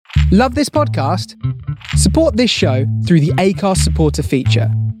Love this podcast? Support this show through the Acast supporter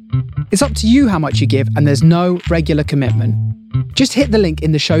feature. It's up to you how much you give, and there's no regular commitment. Just hit the link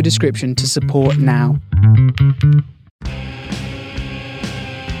in the show description to support now.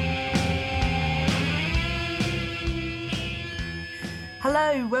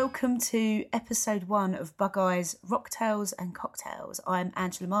 Hello, welcome to episode 1 of Bug Eyes, Rocktails and Cocktails. I'm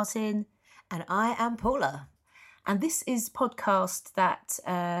Angela Martin. And I am Paula. And this is a podcast that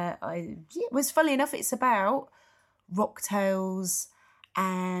was, funnily enough, it's about rocktails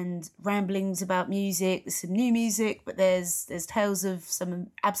and ramblings about music. There's some new music, but there's tales of some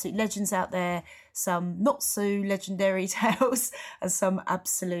absolute legends out there, some not so legendary tales, and some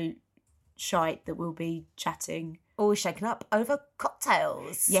absolute shite that we'll be chatting. All shaken up over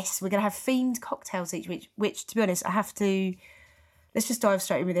cocktails. Yes, we're going to have themed cocktails each week, which, to be honest, let's just dive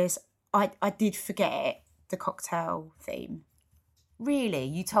straight in with this. I did forget the cocktail theme. Really?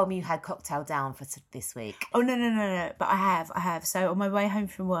 You told me you had cocktail down for this week. Oh, no. But I have. So on my way home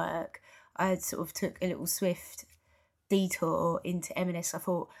from work, I sort of took a little swift detour into M&S. I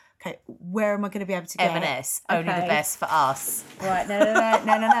thought, okay, where am I going to be able to get M&S, only the best for us. Right, no.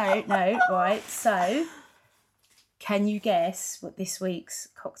 Right, so can you guess what this week's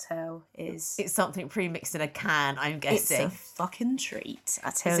cocktail is? It's something pre-mixed in a can, I'm guessing. It's a fucking treat,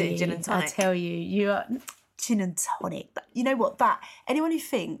 I tell you. Is it gin and tonic? I tell you, you are gin and tonic. You know what? Anyone who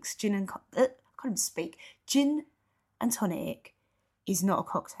thinks gin and I can't even speak. Gin and tonic is not a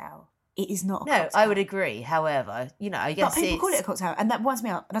cocktail. It is not a cocktail. No, I would agree. However, I guess but people call it a cocktail, and that winds me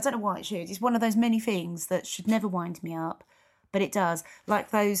up. And I don't know why it should. It's one of those many things that should never wind me up, but it does.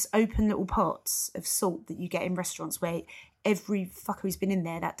 Like those open little pots of salt that you get in restaurants where every fucker who's been in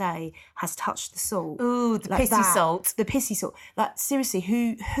there that day has touched the salt. Ooh, the like pissy salt. The pissy salt. Like, seriously,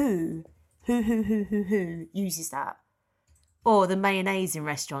 who uses that? Or the mayonnaise in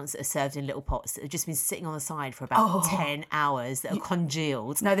restaurants that are served in little pots that have just been sitting on the side for about 10 hours that are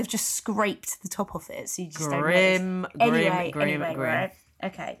congealed. No, they've just scraped the top off it, so you just grim. Right.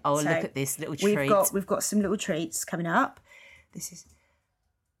 Okay. Oh, so look at this little treat. We've got some little treats coming up. This is...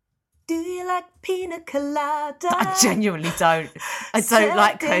 Do you like pina colada? I genuinely don't. I don't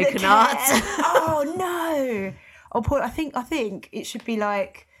like coconut. Oh, no. Oh, Paul, I think it should be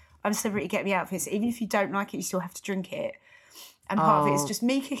like, I'm celebrity, get me out for this. Even if you don't like it, you still have to drink it. And part of it is just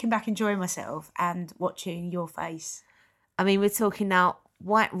me kicking back, enjoying myself and watching your face. I mean, we're talking now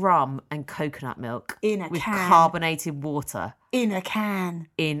white rum and coconut milk. In a with can. Carbonated water. In a can.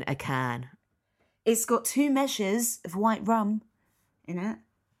 In a can. It's got 2 measures of white rum in it.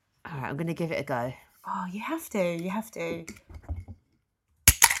 All right, I'm going to give it a go. Oh, you have to.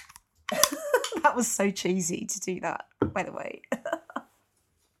 That was so cheesy to do that, by the way.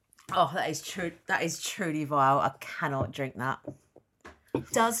 Oh, that is true. That is truly vile. I cannot drink that. It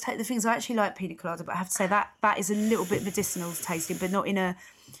does take the things. I actually like pina colada, but I have to say that is a little bit medicinal tasting, but not in a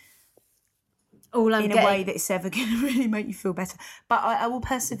way that it's ever going to really make you feel better. But I will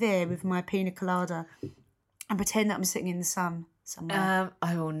persevere with my pina colada and pretend that I'm sitting in the sun somewhere.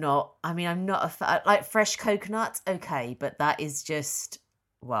 I will not. I mean, I'm not a fan. Like fresh coconut, okay, but that is just,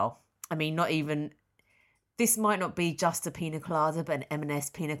 well, I mean, not even... This might not be just a pina colada, but an M&S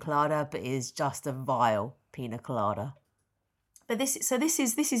pina colada, but it is just a vile pina colada. But this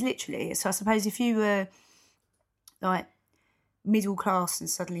is literally. So I suppose if you were like middle class and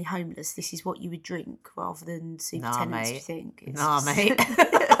suddenly homeless, this is what you would drink rather than supertenants. You think? Mate.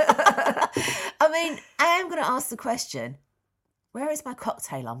 I mean, I am going to ask the question: where is my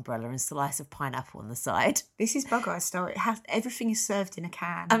cocktail umbrella and slice of pineapple on the side? This is Bug Eye style. Everything is served in a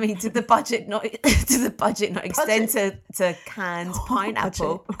can. I mean, did the budget not extend to canned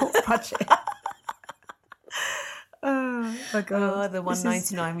pineapple? What budget? Oh my god! Oh, the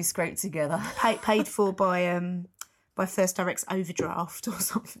 $1.99 we scraped together. Paid for by First Direct's overdraft or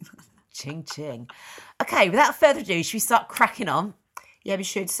something like that. Ching ching. Okay, without further ado, should we start cracking on? Yeah, we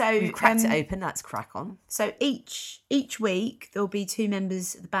should. So we've cracked it open. Let's crack on. So each week there'll be 2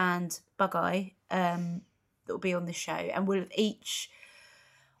 members of the band Bug Eye that will be on the show, and we'll have each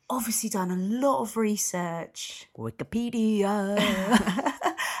obviously done a lot of research. Wikipedia.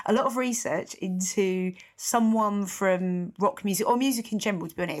 A lot of research into someone from rock music or music in general,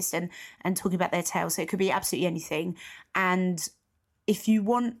 to be honest, and talking about their tales. So it could be absolutely anything. And if you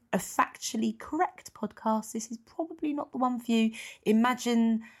want a factually correct podcast, this is probably not the one for you.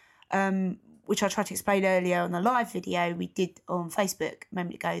 Imagine, which I tried to explain earlier on the live video we did on Facebook a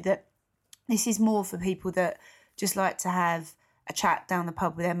moment ago, that this is more for people that just like to have a chat down the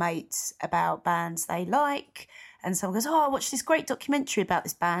pub with their mates about bands they like, and someone goes, "Oh, I watched this great documentary about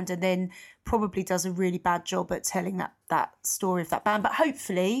this band," and then probably does a really bad job at telling that story of that band, but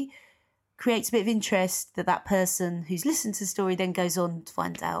hopefully creates a bit of interest that person who's listened to the story then goes on to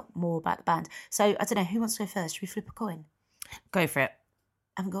find out more about the band. So I don't know, who wants to go first? Should we flip a coin? Go for it.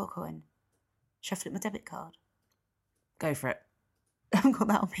 I haven't got a coin. Should I flip my debit card? Go for it. I haven't got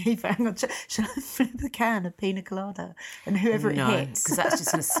that on me either. Hang on. Should I flip a can of pina colada? And whoever it hits. because that's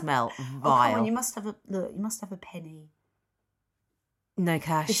just going to smell Oh, vile. come on, you must have a penny. No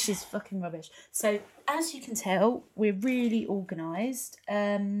cash. This is fucking rubbish. So, as you can tell, we're really organised.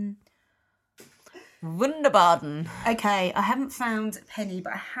 Wunderbaden. Okay, I haven't found a penny,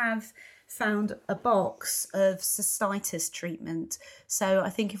 but I have found a box of cystitis treatment. So I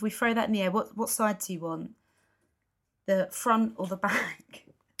think if we throw that in the air, what side do you want? The front or the back?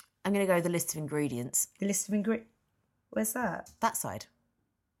 I'm going to go with the list of ingredients. The list of ingredients. Where's that? That side.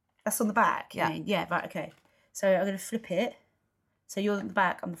 That's on the back. Yeah. Yeah. Right. Okay. So I'm going to flip it. So you're on the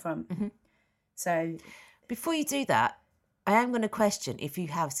back, I'm the front. Mm-hmm. So before you do that, I am going to question if you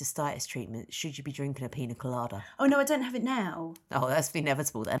have cystitis treatment, should you be drinking a pina colada? Oh no, I don't have it now. Oh, that's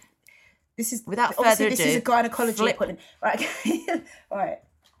inevitable then. This is without further ado. This is a gynecology appointment. Right. Okay. Right.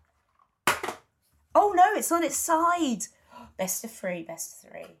 Oh no, it's on its side. Best of three.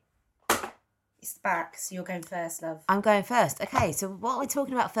 It's the back, so you're going first, love. I'm going first. Okay, so what are we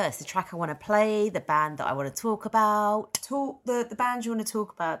talking about first? The track I want to play, the band that I want to talk about. The band you want to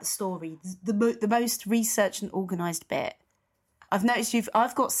talk about, the story, the most researched and organised bit. I've noticed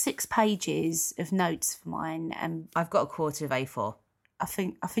I've got 6 pages of notes for mine, and I've got a quarter of A4. I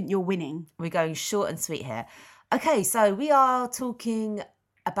think you're winning. We're going short and sweet here. Okay, so we are talking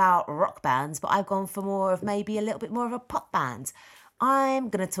about rock bands, but I've gone for maybe a little bit more of a pop band. I'm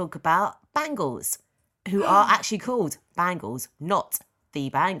going to talk about Bangles, who are actually called Bangles, not the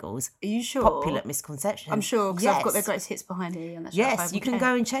Bangles. Are you sure? Popular misconception. I'm sure, because I've got their greatest hits behind me. And that's yes, you can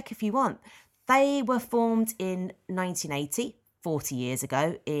go and check if you want. They were formed in 1980, 40 years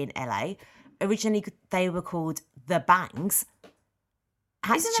ago in LA. Originally, they were called The Bangs.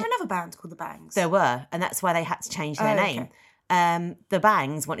 Isn't there another band called The Bangs? There were, and that's why they had to change their name. The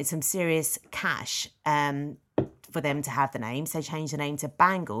Bangs wanted some serious cash for them to have the name, so they changed the name to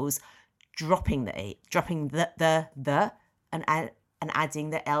Bangles, dropping the and adding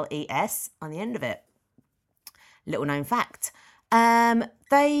the LES on the end of it. Little known fact.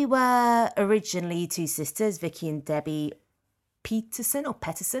 They were originally 2 sisters, Vicky and Debbie Peterson,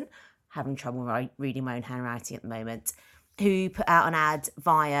 having trouble reading my own handwriting at the moment, who put out an ad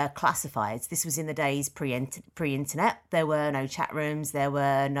via classifieds. This was in the days pre-internet. There were no chat rooms, there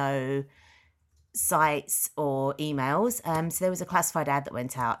were no sites or emails. So there was a classified ad that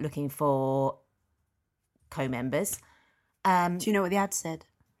went out looking for co-members. Do you know what the ad said?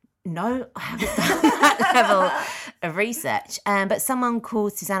 No, I haven't done that level of research. But someone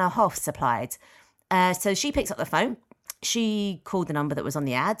called Susanna Hoffs applied. So she picks up the phone. She called the number that was on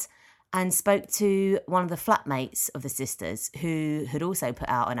the ad and spoke to one of the flatmates of the sisters who had also put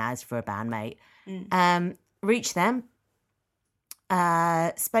out an ad for a bandmate. Reached them,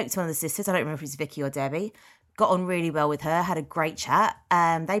 spoke to one of the sisters. I don't remember if it was Vicky or Debbie. Got on really well with her, had a great chat.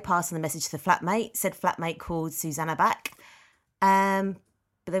 They passed on the message to the flatmate, said flatmate called Susanna back. But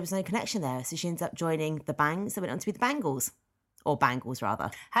there was no connection there. So she ended up joining the Bangs. They went on to be the Bangles. Or Bangles, rather.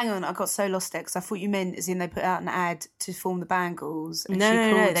 Hang on, I got so lost there because I thought you meant as in they put out an ad to form the Bangles. And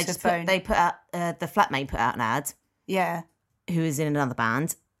No. They put out, the flatmate put out an ad. Yeah. Who was in another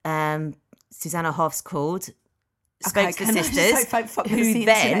band. Susanna Hoffs called, spoke to the I'm sisters, so fuck who the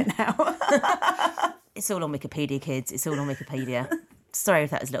then... internet now. It's all on Wikipedia, kids. It's all on Wikipedia. Sorry if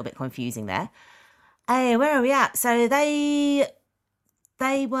that was a little bit confusing there. Hey, where are we at? So they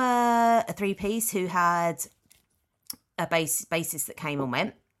were a 3-piece who had a bassist that came and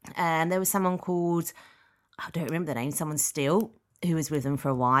went. There was someone called, I don't remember the name, someone Steele, who was with them for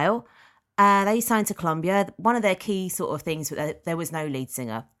a while. They signed to Columbia. One of their key sort of things was that there was no lead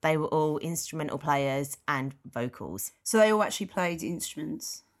singer. They were all instrumental players and vocals. So they all actually played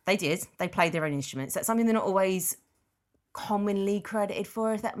instruments? They did. They played their own instruments. That's something they're not always commonly credited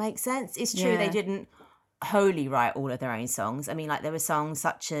for, if that makes sense. It's true they didn't wholly write all of their own songs. I mean, like there were songs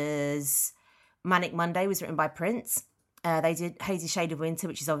such as Manic Monday was written by Prince. They did Hazy Shade of Winter,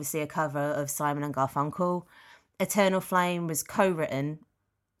 which is obviously a cover of Simon and Garfunkel. Eternal Flame was co-written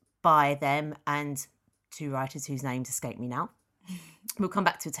by them and 2 writers whose names escape me now. We'll come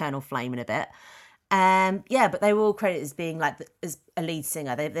back to Eternal Flame in a bit. But they were all credited as being like as a lead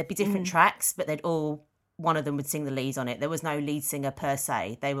singer. There'd be different tracks, but one of them would sing the lead on it. There was no lead singer per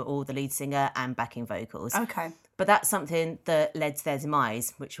se. They were all the lead singer and backing vocals. Okay. But that's something that led to their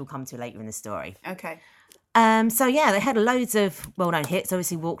demise, which we'll come to later in the story. Okay. So yeah, they had loads of well-known hits.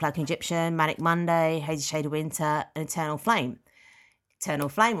 Obviously, Walk Like an Egyptian, Manic Monday, Hazy Shade of Winter, and Eternal Flame. Eternal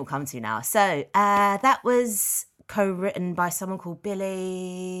Flame will come to now. So that was co-written by someone called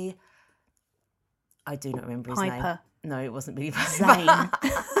Billy. I do not remember his name. Piper. No, it wasn't Billy Piper. Zane.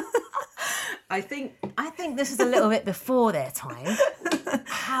 I think this is a little bit before their time.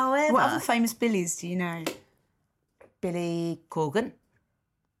 However, What other famous Billies do you know? Billy Corgan,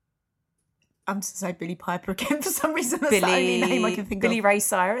 I'm to say Billy Piper again for some reason. That's the only name I can think Billy of. Ray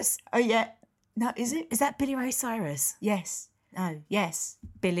Cyrus. Oh, yeah. No, is it? Is that Billy Ray Cyrus? Yes. No. Yes.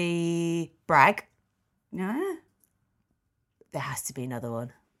 Billy Bragg. No. There has to be another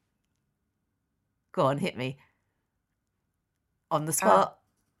one. Go on, hit me. On the spot.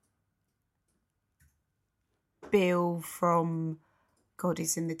 Bill from God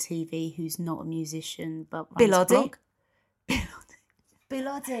is in the TV, who's not a musician but runs Bill a Oddie. blog. Bill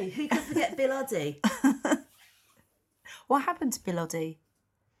Oddie. Who can forget Bill Oddie? What happened to Bill Oddie?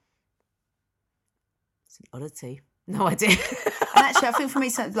 It's an oddity. No idea. And actually, I think for me,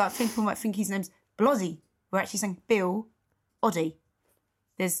 people might think his name's Bloddy. We're actually saying Bill Oddie.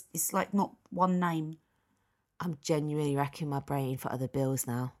 It's like not one name. I'm genuinely racking my brain for other Bills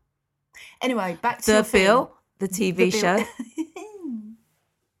now. Anyway, back to The your thing. Bill, the TV The Bill. show.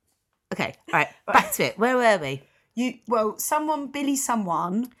 Okay, all right, back to it. Where were we? Billy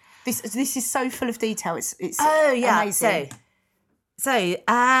someone. This is so full of detail. It's Oh yeah. amazing. So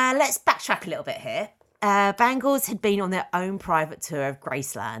let's backtrack a little bit here. Bangles had been on their own private tour of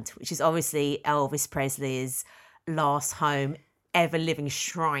Graceland, which is obviously Elvis Presley's last home, ever living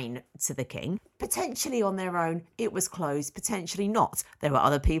shrine to the king. Potentially on their own, it was closed, potentially not. There were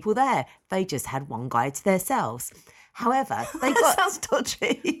other people there. They just had one guy to themselves. However, they That got... sounds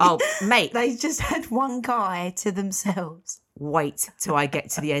dodgy. Oh, mate, They just had one guy to themselves. wait till I get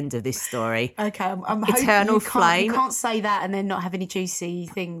to the end of this story. Okay, I'm hoping Eternal you Flame. You can't say that and then not have any juicy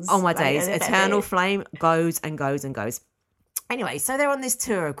things. Oh my later. days. They're better Eternal bit. Flame goes and goes and goes. Anyway, so they're on this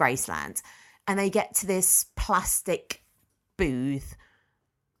tour of Graceland and they get to this plastic booth,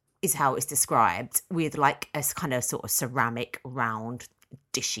 is how it's described, with like a kind of sort of ceramic round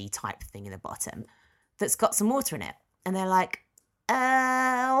dishy type thing in the bottom that's got some water in it. And they're like,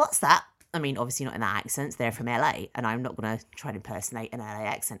 what's that? I mean, obviously not in that accent. They're from LA and I'm not going to try and impersonate an LA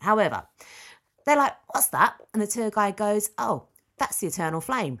accent. However, they're like, what's that? And the tour guide goes, oh, that's the Eternal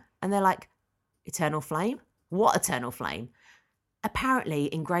Flame. And they're like, Eternal Flame? What Eternal Flame? Apparently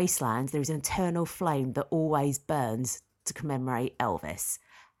in Graceland, there is an eternal flame that always burns to commemorate Elvis.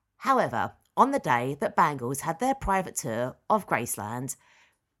 However, on the day that Bangles had their private tour of Graceland,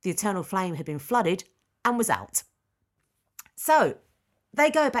 the Eternal Flame had been flooded and was out. So they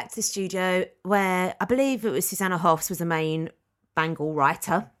go back to the studio where I believe it was Susanna Hoffs was the main Bangle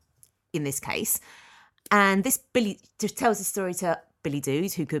writer in this case. And this Billy just tells the story to Billy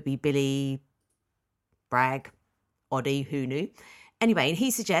Dude, who could be Billy Bragg, Oddie, who knew. Anyway, and he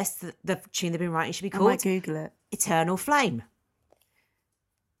suggests that the tune they've been writing should be I called might Google it. Eternal Flame.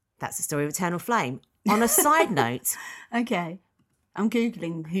 That's the story of Eternal Flame. On a side note, Okay, I'm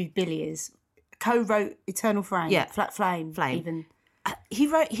googling who Billy is. Co-wrote Eternal Flame. Yeah. Flat Flame. Flame.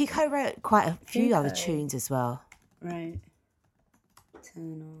 Even he co-wrote quite a few other Okay. tunes as well. right.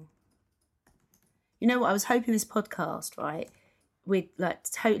 Eternal. You know what? I was hoping this podcast, right, we'd like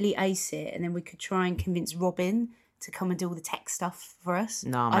totally ace it, and then we could try and convince Robin to come and do all the tech stuff for us.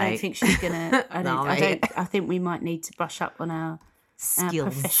 No, I don't mate. think she's gonna. No, mate. I think we might need to brush up on our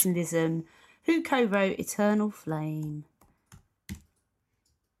Skills. professionalism. Who co-wrote Eternal Flame?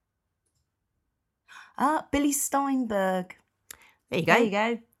 Billy Steinberg. There you go. There you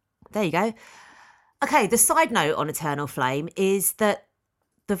go. There you go. Okay, the side note on Eternal Flame is that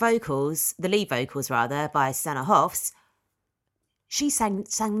the lead vocals rather, by Susanna Hoffs, she sang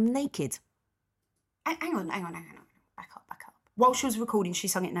naked. Hang on. Back up. While she was recording, she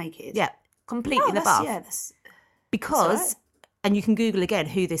sung it naked. Yeah, completely in the that's- bath. Yeah, that's Because, that's and you can Google again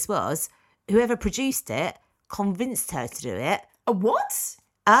who this was, whoever produced it convinced her to do it. a what?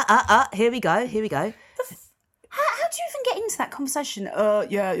 Here we go. How do you even get into that conversation?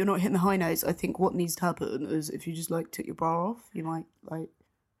 Yeah, you're not hitting the high notes. I think what needs to happen is if you just like took your bra off, you might like.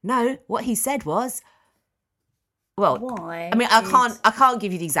 No, what he said was, well, Why? I mean, I can't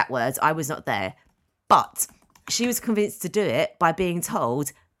give you the exact words. I was not there, but she was convinced to do it by being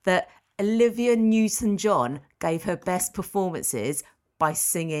told that Olivia Newton-John gave her best performances by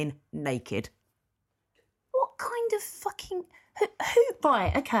singing naked. What kind of fucking who?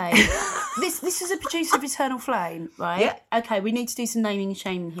 Right, okay. this is a producer of Eternal Flame, right? Yeah. Okay, we need to do some naming and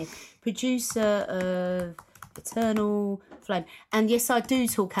shaming here. Producer of Eternal Flame. flame. And yes, I do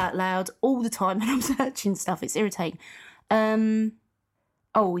talk out loud all the time when I'm searching stuff. It's irritating.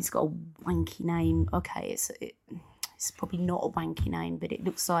 He's got a wanky name. Okay, it's probably not a wanky name, but it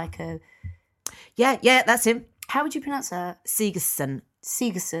looks like a... Yeah, that's him. How would you pronounce that? Sigerson.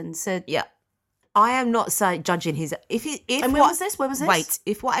 So Yeah. I am not judging his... And when was this? Wait,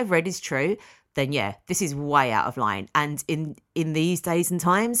 if what I've read is true, then yeah, this is way out of line. And in these days and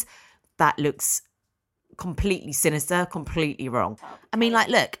times, that looks completely sinister, completely wrong. I mean, like,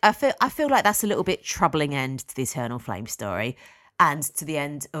 look, I feel like that's a little bit troubling end to the Eternal Flame story and to the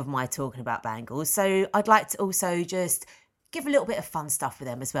end of my talking about Bangles. So I'd like to also just give a little bit of fun stuff with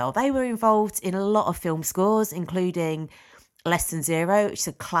them as well. They were involved in a lot of film scores, including Less Than Zero, which is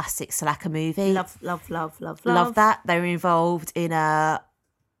a classic Slacker movie. Love. Love that. They were involved in the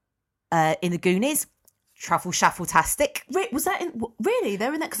Goonies, Truffle Shuffle-tastic. Was that really? They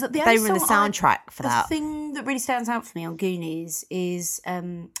were in that? Because they were in the soundtrack for that. The thing that really stands out for me on Goonies is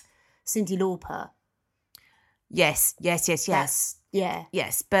Cyndi Lauper. Yes. Yeah.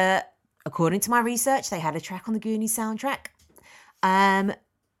 Yes, but according to my research, they had a track on the Goonies soundtrack.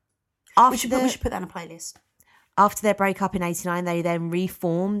 We should put that on a playlist. After their breakup in 1989, they then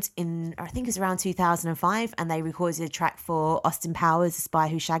reformed in, I think it was around 2005, and they recorded a track for Austin Powers, The Spy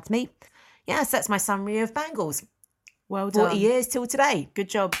Who Shagged Me. Yeah, so that's my summary of Bangles. Well done. 40 years till today. Good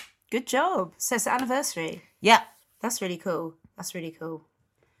job. So it's the anniversary. Yeah. That's really cool.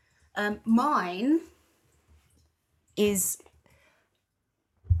 Mine is...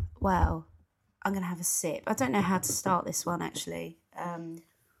 Well, I'm going to have a sip. I don't know how to start this one, actually.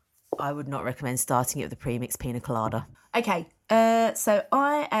 I would not recommend starting it with the premix pina colada. Okay, so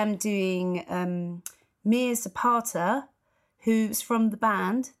I am doing Mia Zapata, who's from the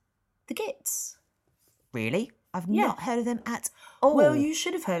band The Gits. Really? I've not heard of them at all. Well, you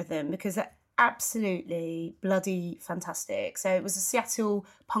should have heard of them because they're absolutely bloody fantastic. So it was a Seattle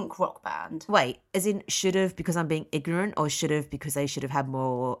punk rock band. Wait, as in should have because I'm being ignorant, or should have because they should have had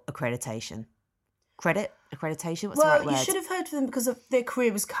more accreditation? Accreditation? What's the right word? Well, you should have heard of them because their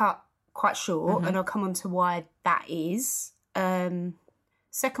career was cut quite short, and I'll come on to why that is.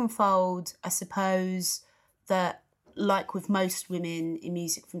 Second fold, I suppose that, like with most women in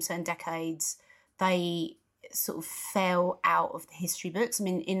music from certain decades, they sort of fell out of the history books. I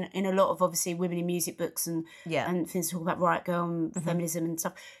mean, in a lot of obviously women in music books and things talk about Riot Girl and feminism and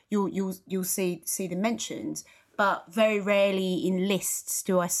stuff, you'll see them mentioned. But very rarely in lists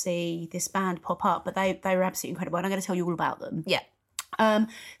do I see this band pop up. But they were absolutely incredible, and I'm going to tell you all about them. Yeah.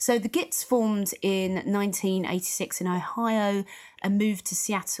 So the Gits formed in 1986 in Ohio and moved to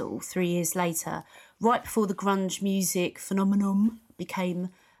Seattle 3 years later, right before the grunge music phenomenon became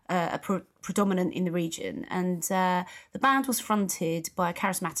predominant in the region. And the band was fronted by a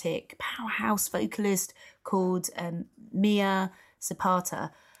charismatic powerhouse vocalist called Mia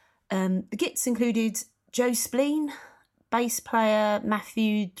Zapata. The Gits included Joe Spleen, bass player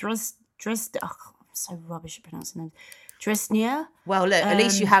Matthew Dresd. I'm so rubbish at pronouncing names. Dresnier. Well, look, at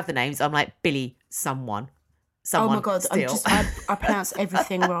least you have the names. I'm like Billy someone. Oh my God, still. I pronounce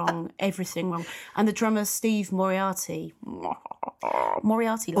everything wrong. And the drummer Steve Moriarty.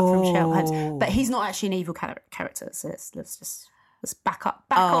 Moriarty, like from Shell. But he's not actually an evil character, so let's back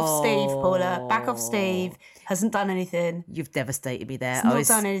off Steve, Paula. Back off Steve. Hasn't done anything. You've devastated me there. Not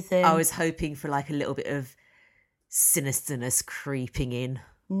done anything. I was hoping for like a little bit of sinisterness creeping in.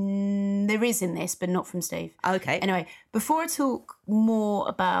 There is in this, but not from Steve. Okay. Anyway, before I talk more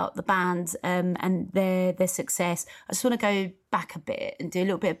about the band and their success, I just want to go back a bit and do a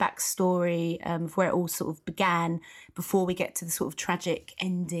little bit of backstory of where it all sort of began before we get to the sort of tragic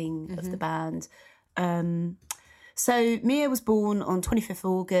ending of the band. So Mia was born on 25th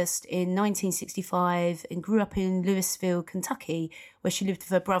August in 1965 and grew up in Louisville, Kentucky, where she lived with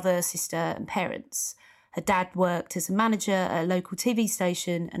her brother, sister and parents. Her dad worked as a manager at a local TV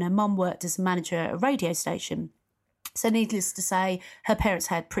station and her mum worked as a manager at a radio station. So needless to say, her parents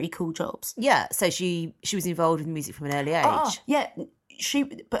had pretty cool jobs. Yeah, so she was involved with music from an early age. Yeah,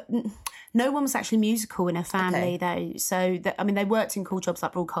 but no one was actually musical in her family though. So, they worked in cool jobs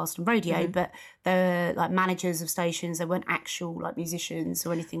like broadcast and radio, but they were like managers of stations. They weren't actual like musicians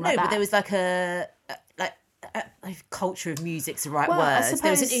or anything like that. No, but there was like a culture of music's the right word.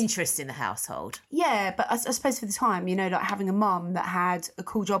 There was an interest in the household. Yeah, but I suppose for the time, like having a mum that had a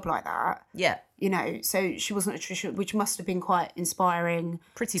cool job like that. Yeah. So she wasn't a traditional, which must have been quite inspiring.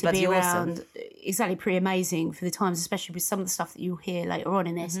 Pretty to bloody be around. awesome. Exactly, pretty amazing for the times, especially with some of the stuff that you'll hear later on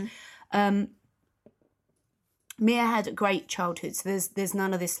in this. Mia had a great childhood, so there's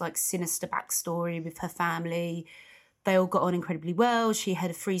none of this like sinister backstory with her family. They all got on incredibly well. She had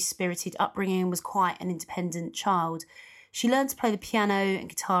a free-spirited upbringing, was quite an independent child. She learned to play the piano and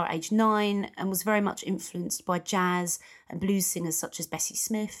guitar at age 9 and was very much influenced by jazz and blues singers such as Bessie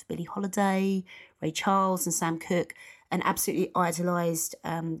Smith, Billie Holiday, Ray Charles and Sam Cooke, and absolutely idolised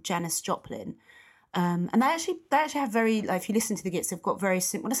Janis Joplin. And they actually have very, like, if you listen to the Gits, they've got very,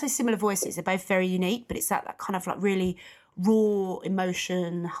 when I say similar voices, they're both very unique, but it's that kind of like really raw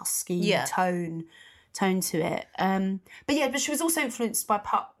emotion, husky tone to it. But she was also influenced by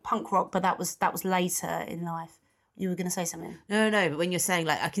punk rock, but that was later in life. You were going to say something? No, but when you're saying,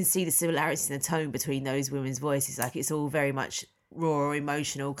 like, I can see the similarities in the tone between those women's voices. Like, it's all very much raw or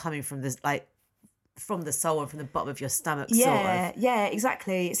emotional, coming from the, like, from the soul and from the bottom of your stomach, sort of. Yeah,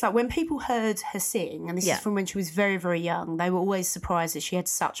 exactly. It's like when people heard her sing, and this is from when she was very, very young, they were always surprised that she had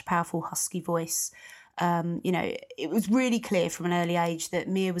such a powerful, husky voice. It was really clear from an early age that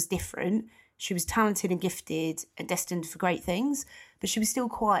Mia was different. She was talented and gifted and destined for great things, but she was still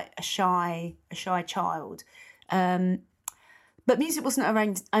quite a shy child. But music wasn't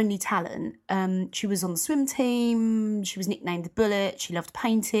her only talent. She was on the swim team. She was nicknamed the Bullet. She loved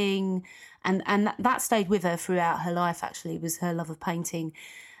painting. And that stayed with her throughout her life, actually, was her love of painting.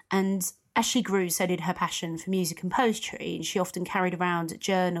 And as she grew, so did her passion for music and poetry. And she often carried around a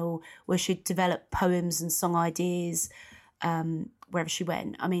journal where she'd develop poems and song ideas wherever she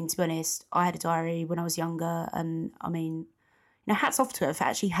went. I mean, to be honest, I had a diary when I was younger. And, I mean, hats off to her for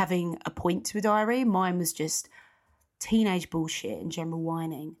actually having a point to a diary. Mine was just teenage bullshit and general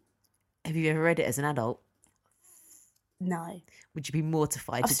whining. Have you ever read it as an adult? No. Would you be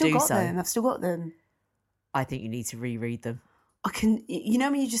mortified to do so? I've still got them. I think you need to reread them. I can,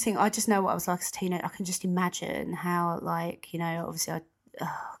 when you just think, I just know what I was like as a teenager. I can just imagine how, like, obviously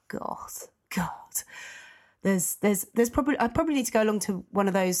God. There's probably, I probably need to go along to one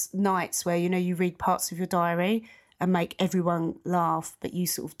of those nights where, you read parts of your diary and make everyone laugh, but you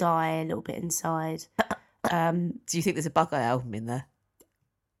sort of die a little bit inside. Do you think there's a Bug Eye album in there?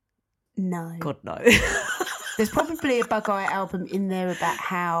 No. God, no. There's probably a Bug Eye album in there about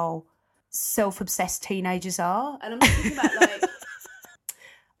how self-obsessed teenagers are. And I'm thinking about, like,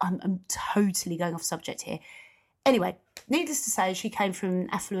 I'm totally going off subject here. Anyway, needless to say, she came from an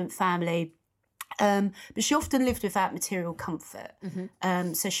affluent family, but she often lived without material comfort.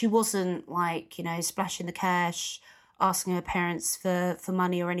 Mm-hmm. So she wasn't, like, splashing the cash, asking her parents for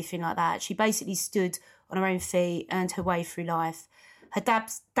money or anything like that. She basically stood on her own feet, earned her way through life. Her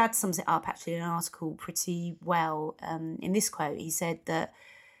dad sums it up, actually, in an article pretty well. In this quote, he said that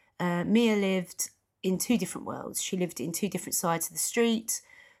Mia lived in two different worlds. She lived in two different sides of the street.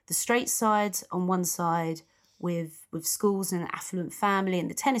 The straight side on one side with schools and an affluent family and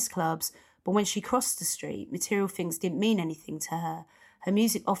the tennis clubs. But when she crossed the street, material things didn't mean anything to her. Her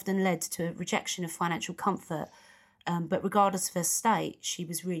music often led to a rejection of financial comfort. But regardless of her state, she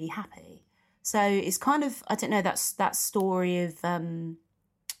was really happy. So it's kind of, I don't know, that story of, wanting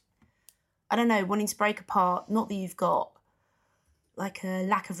to break apart, not that you've got like a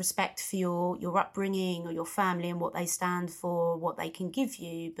lack of respect for your upbringing or your family and what they stand for, what they can give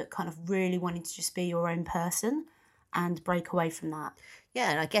you, but kind of really wanting to just be your own person and break away from that. Yeah,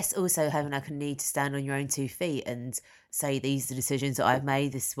 and I guess also having like a need to stand on your own 2 feet and say, these are the decisions that I've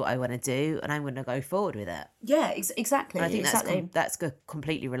made, this is what I want to do, and I'm going to go forward with it. Yeah, exactly. And I think that's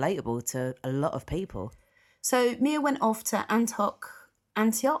completely relatable to a lot of people. So Mia went off to Antioch,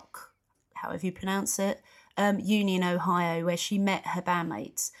 however you pronounce it, uni in Ohio, where she met her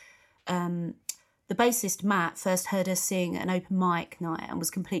bandmates. The bassist, Matt, first heard her sing an open mic night and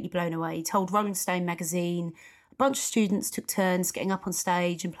was completely blown away. He told Rolling Stone magazine, a bunch of students took turns getting up on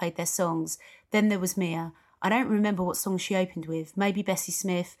stage and played their songs. Then there was Mia. I don't remember what song she opened with. Maybe Bessie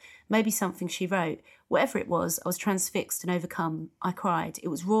Smith, maybe something she wrote. Whatever it was, I was transfixed and overcome. I cried. It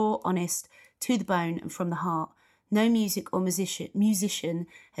was raw, honest, to the bone and from the heart. No music or musician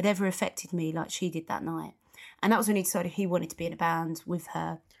had ever affected me like she did that night. And that was when he decided he wanted to be in a band with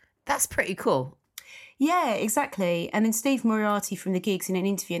her. That's pretty cool. Yeah, exactly. And then Steve Moriarty from the Gigs in an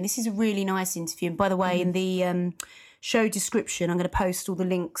interview, and this is a really nice interview. And by the way, in the show description, I'm going to post all the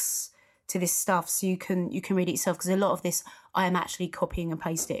links to this stuff so you can read it yourself, because a lot of this I am actually copying and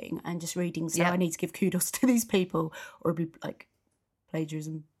pasting and just reading. So I need to give kudos to these people, or it'll be like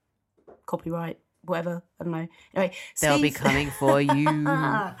plagiarism, copyright, whatever. I don't know. Anyway, they'll be coming for you.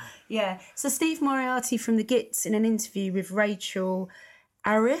 Yeah. So Steve Moriarty from the Gits in an interview with Rachel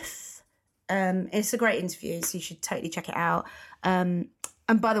Arif. It's a great interview, so you should totally check it out. And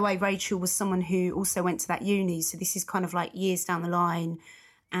by the way, Rachel was someone who also went to that uni, so this is kind of like years down the line,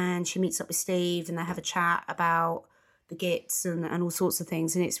 and she meets up with Steve and they have a chat about the Gits and all sorts of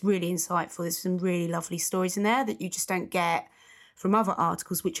things, and it's really insightful. There's some really lovely stories in there that you just don't get from other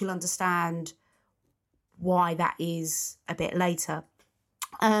articles, which you'll understand why that is a bit later.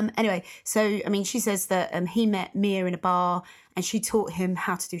 Anyway, so, I mean, she says that he met Mia in a bar and she taught him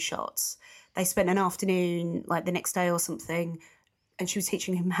how to do shots. They spent an afternoon, like the next day or something, and she was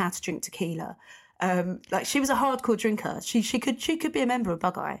teaching him how to drink tequila. Like, she was a hardcore drinker. She could be a member of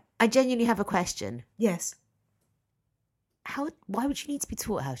Bug Eye. I genuinely have a question. Yes. Why would you need to be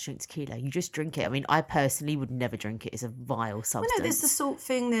taught how to drink tequila? You just drink it. I mean, I personally would never drink it. It's a vile substance. Well, no, there's the salt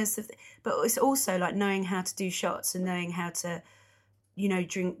thing. But it's also like knowing how to do shots and knowing how to, you know,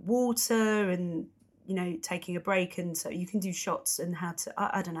 drink water and, you know, taking a break. And so you can do shots and how to,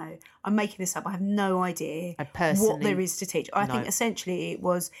 I don't know. I'm making this up. I have no idea what there is to teach. I think essentially it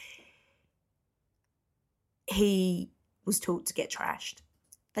was, he was taught to get trashed.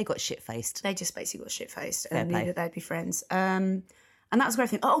 They got shit-faced. They just basically got shit-faced and knew that they'd be friends. And that was a great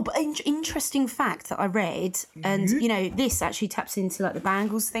thing. Oh, but interesting fact that I read, and, you know, this actually taps into, like, the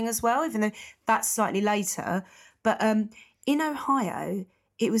Bangles thing as well, even though that's slightly later. But in Ohio,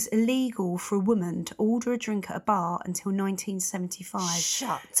 it was illegal for a woman to order a drink at a bar until 1975.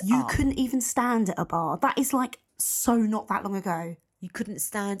 Shut You up. couldn't even stand at a bar. That is, like, so not that long ago. You couldn't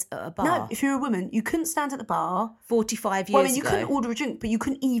stand at a bar? No, if you're a woman, you couldn't stand at the bar. 45 years ago. Well, I mean, you couldn't order a drink, but you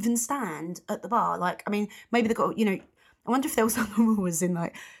couldn't even stand at the bar. Like, I mean, maybe they got, you know, I wonder if there was some rules in,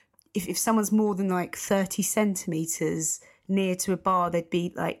 like, if someone's more than, like, 30 centimetres near to a bar, they'd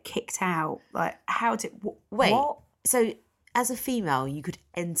be, like, kicked out. Like, how did... Wait, what? So as a female, you could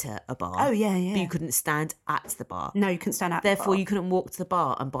enter a bar. Oh, yeah, yeah. But you couldn't stand at the bar. No, you couldn't stand at the Therefore, bar. you couldn't walk to the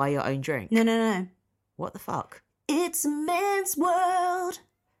bar and buy your own drink. No. What the fuck? It's a man's world.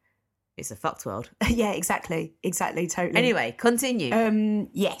 It's a fucked world. Yeah, exactly, totally. Anyway, continue.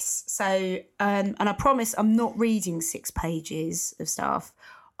 Yes. So, and I promise I'm not reading 6 pages of stuff.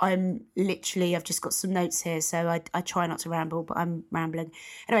 I've just got some notes here, so I try not to ramble, but I'm rambling.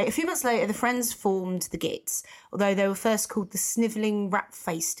 Anyway, a few months later, the friends formed the Gits, although they were first called the Snivelling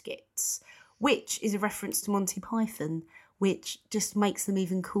Rat-Faced Gits, which is a reference to Monty Python, which just makes them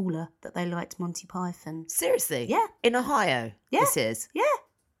even cooler that they liked Monty Python. Seriously? Yeah. In Ohio? Yeah. This is? Yeah.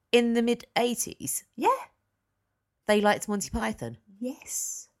 In the mid-80s? Yeah. They liked Monty Python?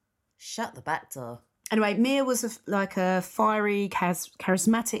 Yes. Shut the back door. Anyway, Mia was a fiery,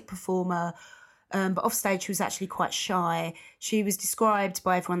 charismatic performer, but offstage she was actually quite shy. She was described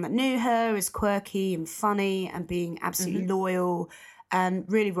by everyone that knew her as quirky and funny and being absolutely loyal and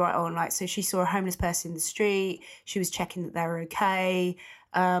really right on. Like, so she saw a homeless person in the street. She was checking that they were okay.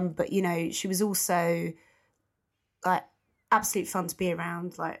 But, you know, she was also, like, absolute fun to be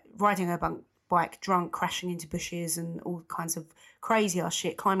around, like riding her bike drunk, crashing into bushes and all kinds of crazy ass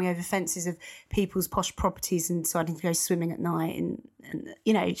shit, climbing over fences of people's posh properties and deciding to go swimming at night. And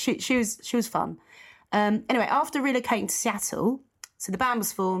you know, she was fun. Anyway, after relocating to Seattle, so the band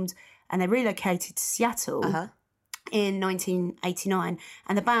was formed and they relocated to Seattle in 1989,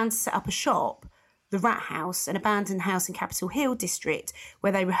 and the band set up a shop, the Rat House, an abandoned house in Capitol Hill district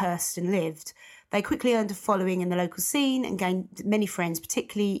where they rehearsed and lived. They quickly earned a following in the local scene and gained many friends,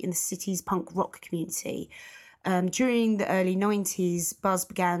 particularly in the city's punk rock community. During the early 90s, buzz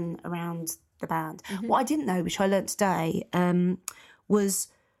began around the band. What I didn't know, which I learnt today, was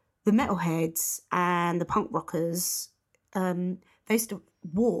the metalheads and the punk rockers, they used to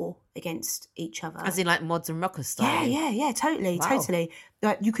war against each other. As in, like, mods and rockers style? Yeah, totally.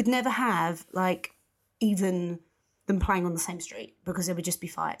 Like, you could never have, like, even them playing on the same street because there would just be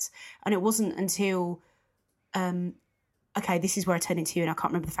fights. And it wasn't until, okay, this is where I turn into you and I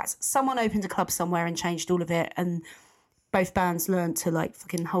can't remember the facts. Someone opened a club somewhere and changed all of it, and both bands learned to, like,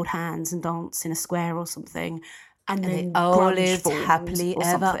 fucking hold hands and dance in a square or something. And then they all grunge lived formed happily or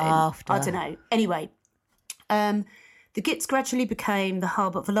ever something. after. I don't know. Anyway, the Gits gradually became the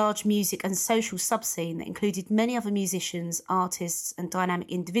hub of a large music and social subscene that included many other musicians, artists, and dynamic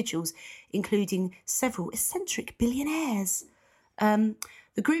individuals, including several eccentric billionaires.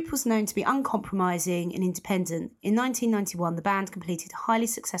 The group was known to be uncompromising and independent. In 1991, the band completed a highly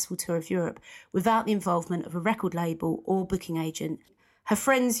successful tour of Europe without the involvement of a record label or booking agent. Her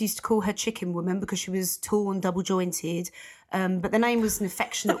friends used to call her Chicken Woman because she was tall and double-jointed, but the name was an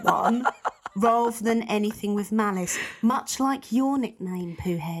affectionate one rather than anything with malice, much like your nickname,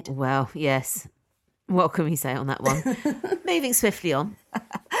 Poohead. Well, yes. What can we say on that one? Moving swiftly on.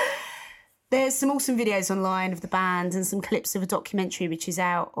 There's some awesome videos online of the band and some clips of a documentary which is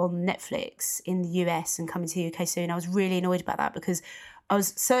out on Netflix in the US and coming to the UK soon. I was really annoyed about that because I was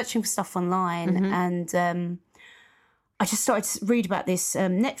searching for stuff online and I just started to read about this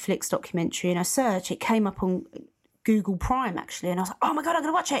Netflix documentary, and I searched. It came up on Google Prime, actually, and I was like, oh my God, I'm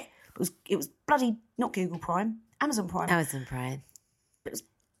going to watch it. It was bloody, not Google Prime, Amazon Prime. Amazon Prime. It was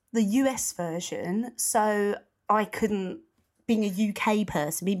the US version, so I couldn't. Being a UK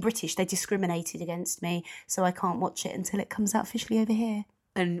person, being British, they discriminated against me, so I can't watch it until it comes out officially over here.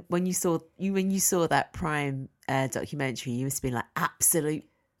 And when you saw that Prime documentary, you must have been like, absolute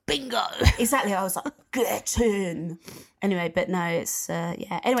bingo. Exactly. I was like, get in. Anyway, but no, it's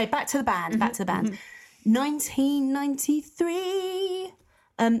yeah. Anyway, back to the band. 1993.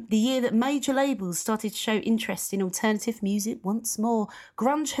 The year that major labels started to show interest in alternative music once more.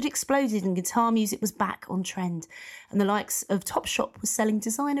 Grunge had exploded and guitar music was back on trend. And the likes of Topshop was selling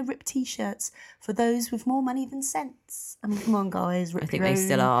designer ripped T-shirts for those with more money than sense. I mean, come on, guys. I think they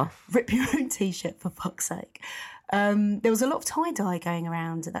still are. Rip your own T-shirt, for fuck's sake. There was a lot of tie-dye going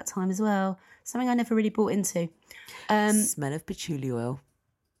around at that time as well. Something I never really bought into. Smell of patchouli oil.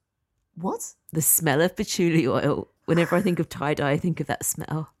 What? The smell of patchouli oil. Whenever I think of tie-dye, I think of that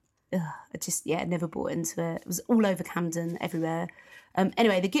smell. I just, never bought into it. It was all over Camden, everywhere.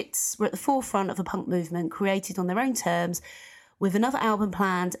 Anyway, the Gits were at the forefront of a punk movement created on their own terms. With another album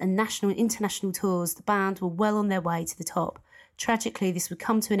planned and national and international tours, the band were well on their way to the top. Tragically, this would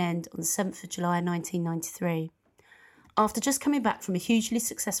come to an end on the 7th of July 1993. After just coming back from a hugely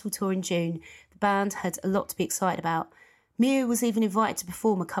successful tour in June, the band had a lot to be excited about. Mia was even invited to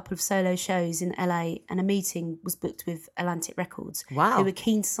perform a couple of solo shows in LA, and a meeting was booked with Atlantic Records. Wow. Who were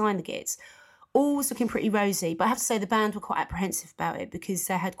keen to sign the Gits. All was looking pretty rosy, but I have to say the band were quite apprehensive about it because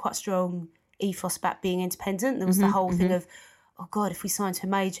they had quite a strong ethos about being independent. There was the whole thing of, oh God, if we sign to a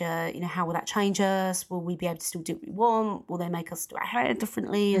major, how will that change us? Will we be able to still do what we want? Will they make us do our hair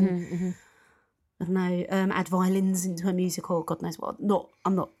differently? And I don't know, add violins into her music or God knows what.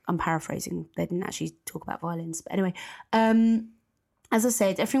 I'm paraphrasing. They didn't actually talk about violins. But anyway, as I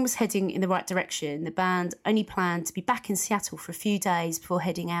said, everything was heading in the right direction. The band only planned to be back in Seattle for a few days before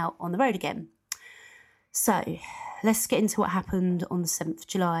heading out on the road again. So let's get into what happened on the 7th of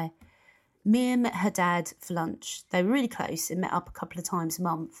July. Mia met her dad for lunch. They were really close and met up a couple of times a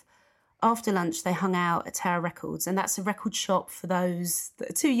month. After lunch, they hung out at Tower Records, and that's a record shop for those that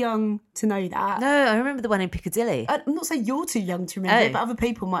are too young to know that. No, I remember the one in Piccadilly. I'm not saying you're too young to remember it, but other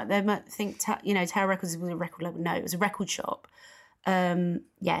people might think, Tower Records was a record label. No, it was a record shop. So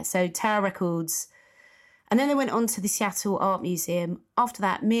Tower Records. And then they went on to the Seattle Art Museum. After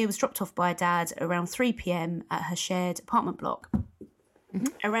that, Mia was dropped off by her dad around 3 p.m. at her shared apartment block.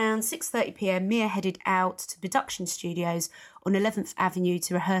 Around 6:30 p.m, Mia headed out to the production studios on 11th Avenue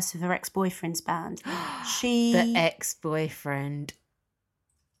to rehearse with her ex-boyfriend's band. The ex-boyfriend.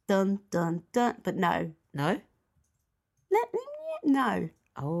 Dun, dun, dun. But no. No? No.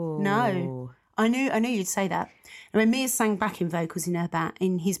 Oh. No. I knew you'd say that. I mean, Mia sang backing vocals in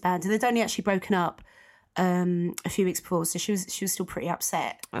his band, and they'd only actually broken up a few weeks before, so she was still pretty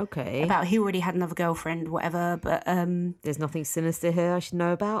upset. Okay. About he already had another girlfriend, whatever. But there's nothing sinister here I should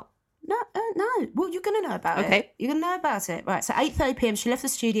know about. No. Well, you're gonna know about it. Okay. You're gonna know about it, right? So 8:30 p.m. she left the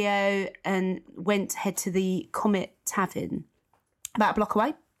studio and went to head to the Comet Tavern, about a block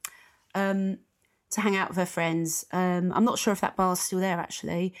away, to hang out with her friends. I'm not sure if that bar's still there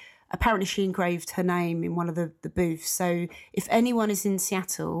actually. Apparently, she engraved her name in one of the booths. So if anyone is in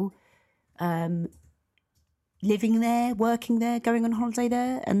Seattle, living there, working there, going on holiday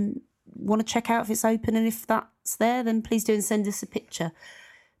there, and want to check out if it's open and if that's there, then please do and send us a picture.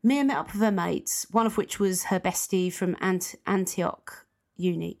 Mia met up with her mates, one of which was her bestie from Antioch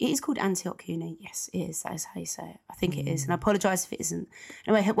Uni. It is called Antioch Uni. Yes, it is. That is how you say it. I think it is. And I apologise if it isn't.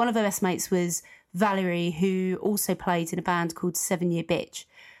 Anyway, one of her best mates was Valerie, who also played in a band called 7 Year Bitch.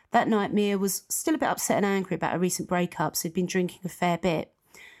 That night, Mia was still a bit upset and angry about a recent breakup, so had been drinking a fair bit.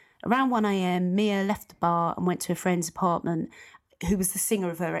 Around 1 a.m, Mia left the bar and went to a friend's apartment, who was the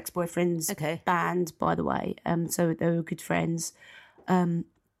singer of her ex-boyfriend's band, by the way. So they were good friends. And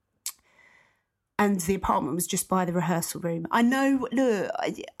the apartment was just by the rehearsal room. I know, look,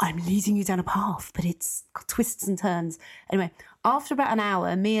 I'm leading you down a path, but it's got twists and turns. Anyway, after about an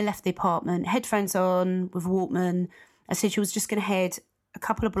hour, Mia left the apartment, headphones on with a Walkman. I said she was just going to head a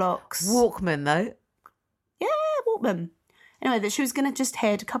couple of blocks. Walkman, though? Yeah, Walkman. Anyway, that she was going to just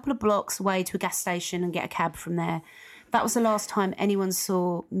head a couple of blocks away to a gas station and get a cab from there. That was the last time anyone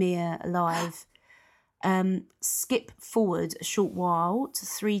saw Mia alive. Skip forward a short while to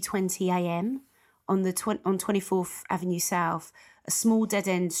 3:20 a.m. on 24th Avenue South, a small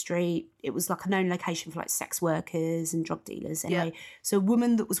dead-end street. It was like a known location for like sex workers and drug dealers. Anyway, so a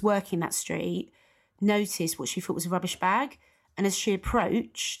woman that was working that street noticed what she thought was a rubbish bag. And as she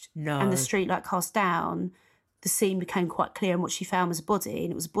approached and the street light cast down, the scene became quite clear, and what she found was a body,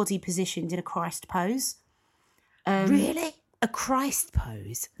 and it was a body positioned in a Christ pose. Really? A Christ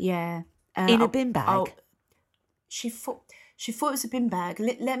pose? Yeah. In a bin bag? She She thought it was a bin bag.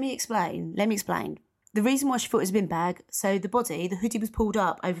 Let me explain. The reason why she thought it was a bin bag, so the hoodie was pulled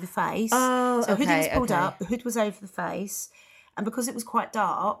up over the face. Oh, so the hoodie was pulled okay. up, the hood was over the face, and because it was quite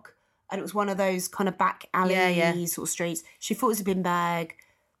dark and it was one of those kind of back alley sort of streets, she thought it was a bin bag.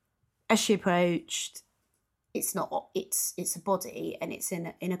 As she approached, it's not. It's a body, and it's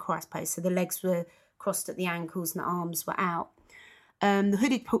in a cross pose. So the legs were crossed at the ankles and the arms were out. The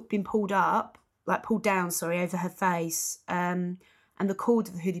hood had been pulled down, over her face, and the cord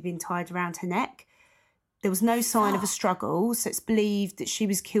of the hood had been tied around her neck. There was no sign of a struggle, so it's believed that she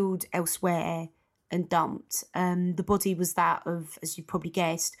was killed elsewhere and dumped. The body was that of, as you probably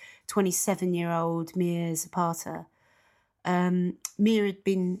guessed, 27-year-old Mia Zapata. Mia had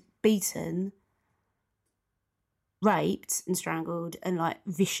been beaten, raped and strangled, and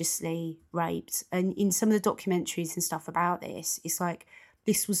viciously raped. And in some of the documentaries and stuff about this, it's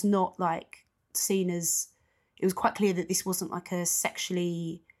this was not seen as, it was quite clear that this wasn't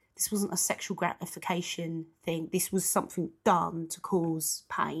this wasn't a sexual gratification thing. This was something done to cause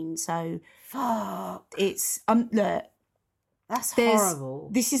pain. So it's look, that's horrible.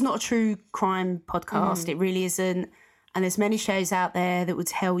 This is not a true crime podcast. It really isn't. And there's many shows out there that will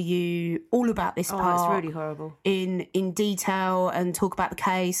tell you all about this part. It's really horrible. In detail and talk about the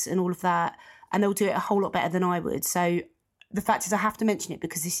case and all of that. And they'll do it a whole lot better than I would. So the fact is I have to mention it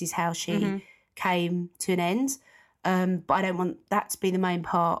because this is how she came to an end. But I don't want that to be the main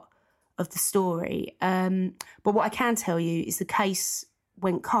part of the story. But what I can tell you is the case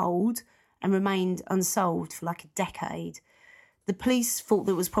went cold and remained unsolved for a decade. The police thought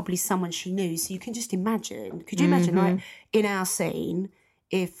there was probably someone she knew. So you can just imagine. Could you imagine, in our scene,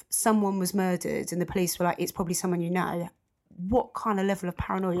 if someone was murdered and the police were it's probably someone you know, what kind of level of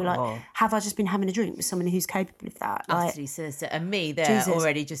paranoia? You're have I just been having a drink with someone who's capable of that? Utterly sinister. And me, they're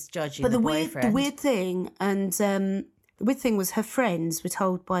already just judging the boyfriend. The weird thing, and the weird thing was her friends were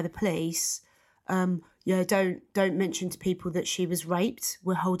told by the police, don't mention to people that she was raped.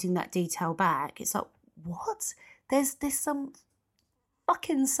 We're holding that detail back. It's what? There's some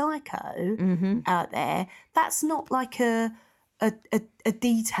fucking psycho out there. That's not a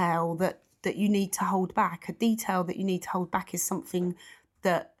detail that you need to hold back. A detail that you need to hold back is something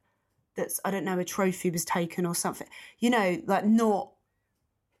that's I don't know, a trophy was taken or something. Not.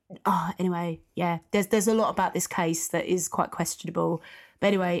 Oh, anyway, yeah. There's a lot about this case that is quite questionable. But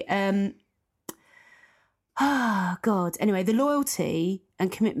anyway, God. Anyway, the loyalty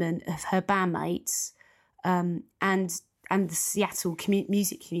and commitment of her bandmates, and the Seattle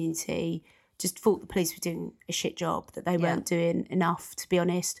music community just thought the police were doing a shit job, that they weren't doing enough, to be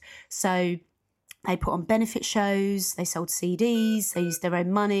honest. So they put on benefit shows, they sold CDs, they used their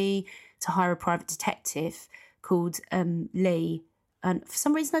own money to hire a private detective called Lee. And for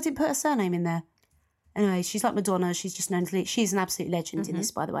some reason I didn't put her surname in there. Anyway, she's like Madonna, she's just known as Lee. She's an absolute legend in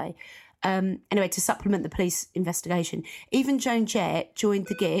this, by the way. Anyway, to supplement the police investigation. Even Joan Jett joined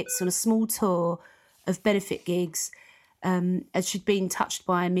the Gits on a small tour of benefit gigs as she'd been touched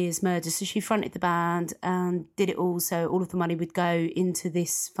by Mia's murder. So she fronted the band and did it all, so all of the money would go into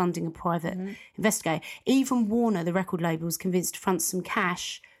this funding a private investigator. Even Warner, the record label, was convinced to front some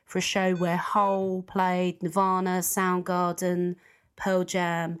cash for a show where Hole played, Nirvana, Soundgarden, Pearl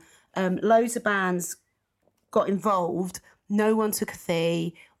Jam. Loads of bands got involved. No one took a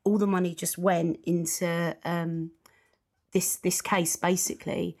fee. All the money just went into this case,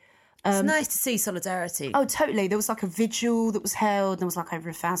 basically. It's nice to see solidarity. Oh, totally. There was a vigil that was held. There was over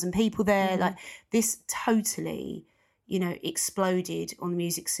 1,000 people there. This totally, exploded on the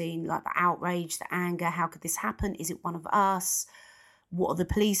music scene. The outrage, the anger. How could this happen? Is it one of us? What are the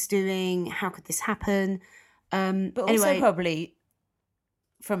police doing? How could this happen? But also probably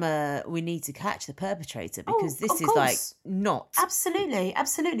from we need to catch the perpetrator, because this is not. Absolutely.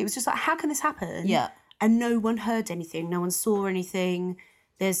 It was just how can this happen? Yeah. And no one heard anything. No one saw anything.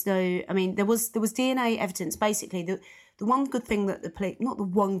 There's no, there was DNA evidence. Basically, the one good thing that the police, not the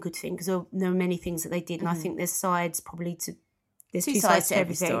one good thing, because there were many things that they did, and I think there's two sides to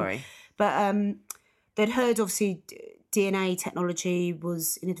every story. But they'd heard, obviously, DNA technology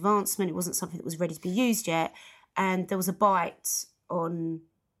was in advancement. It wasn't something that was ready to be used yet. And there was a bite on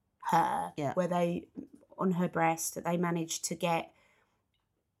her, on her breast, that they managed to get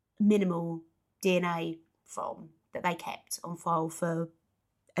minimal DNA from, that they kept on file for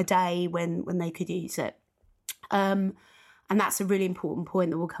a day when they could use it. And that's a really important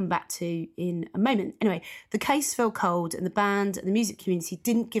point that we'll come back to in a moment. Anyway, the case fell cold, and the band and the music community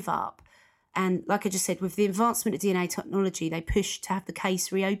didn't give up. And like I just said, with the advancement of DNA technology, they pushed to have the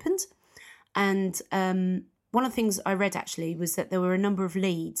case reopened. And one of the things I read, actually, was that there were a number of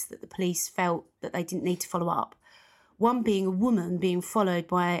leads that the police felt that they didn't need to follow up. One being a woman being followed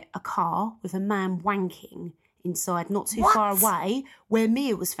by a car with a man wanking inside, not too What? far away, where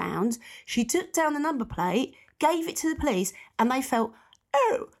Mia was found. She took down the number plate, gave it to the police, and they felt,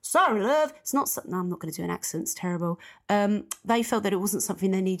 oh, sorry, love. It's not something. No, I'm not going to do an accent. It's terrible. They felt that it wasn't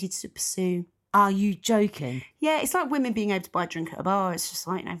something they needed to pursue. Are you joking? Yeah, it's like women being able to buy a drink at a bar. It's just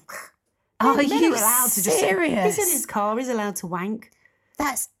like, Are men you allowed to serious? He's in his car. He's allowed to wank.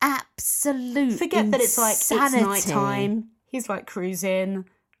 That's absolute Forget that it's like it's insanity. night time. He's like cruising,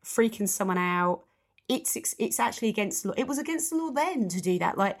 freaking someone out. It's actually against the law. It was against the law then to do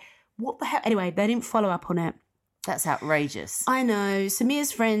that. Like, what the hell? Anyway, they didn't follow up on it. That's outrageous. I know. So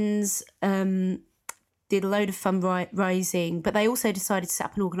Mia's friends did a load of fundraising, but they also decided to set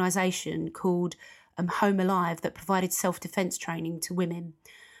up an organisation called Home Alive that provided self-defence training to women.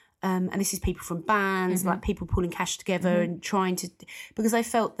 And this is people from bands, like people pulling cash together and trying to... Because they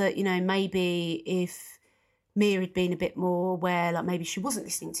felt that, maybe if Mia had been a bit more aware, like maybe she wasn't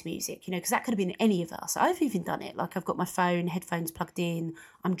listening to music, because that could have been any of us. I've even done it. Like I've got my phone, headphones plugged in,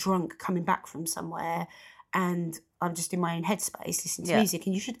 I'm drunk coming back from somewhere and I'm just in my own headspace listening to music.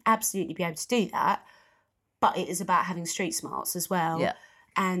 And you should absolutely be able to do that. But it is about having street smarts as well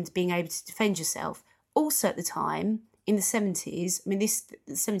and being able to defend yourself. Also at the time... in the 70s,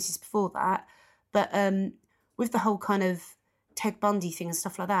 the 70s before that, but with the whole kind of Ted Bundy thing and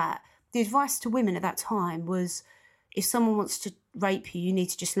stuff like that, the advice to women at that time was if someone wants to rape you, you need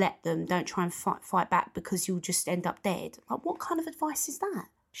to just let them. Don't try and fight back because you'll just end up dead. Like, what kind of advice is that?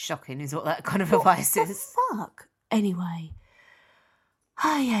 Shocking is what that kind of advice What the is. fuck? Anyway.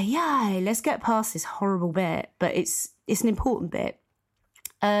 Let's get past this horrible bit, but it's an important bit.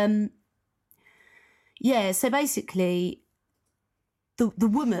 Yeah, so basically, the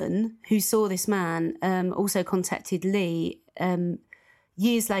woman who saw this man also contacted Lee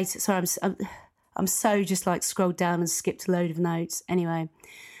years later. Sorry, I'm so just like scrolled down and skipped a load of notes. Anyway,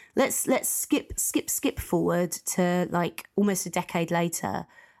 let's skip forward to like almost a decade later.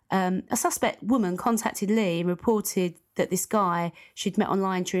 A suspect woman contacted Lee and reported that this guy she'd met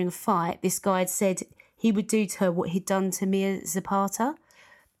online during a fight. This guy had said he would do to her what he'd done to Mia Zapata.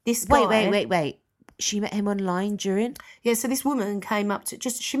 This guy. Wait. She met him online during? Yeah, so this woman came up to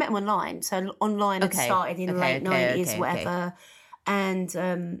she met him online. So online had started in the late 90s, whatever.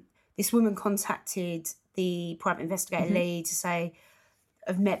 And this woman contacted the private investigator, Lee, to say,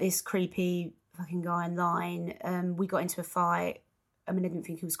 I've met this creepy fucking guy online. We got into a fight. I didn't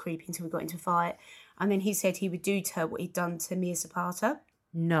think he was creepy until we got into a fight. And then he said he would do to her what he'd done to Mia Zapata.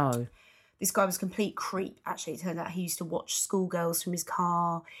 No. This guy was a complete creep, actually. It turned out he used to watch schoolgirls from his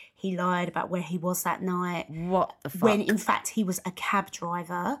car. He lied about where he was that night. What the fuck? When, in fact, he was a cab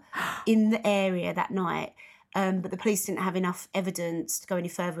driver in the area that night. But the police didn't have enough evidence to go any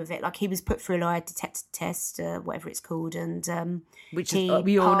further with it. Like, he was put through a lie detector test, whatever it's called, and which he is,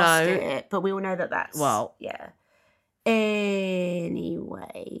 we all know. it, but we all know that that's... Well. Yeah. Anyway.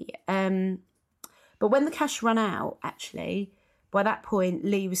 But when the cash ran out, actually... By that point,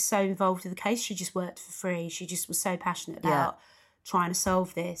 Lee was so involved with the case, she just worked for free. She just was so passionate about trying to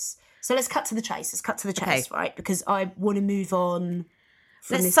solve this. So let's cut to the chase. Right? Because I want to move on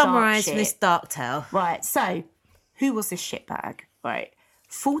from Let's this dark summarise shit. this dark tale. Right, so who was this shitbag? Right,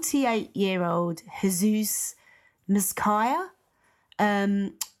 48-year-old Jesus Mezquia.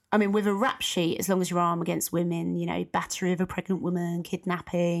 With a rap sheet, as long as your arm against women, battery of a pregnant woman,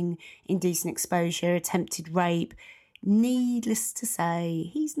 kidnapping, indecent exposure, attempted rape... Needless to say,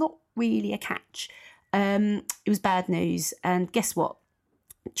 he's not really a catch. It was bad news. And guess what?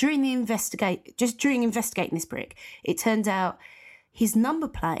 During investigating this brick, it turned out his number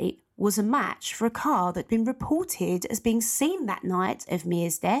plate was a match for a car that had been reported as being seen that night of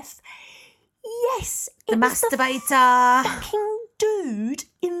Mia's death. Yes, The masturbator. fucking dude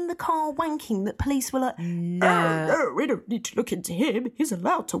in the car wanking that police were like, no, we don't need to look into him. He's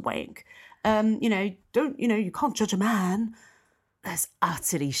allowed to wank. You can't judge a man. That's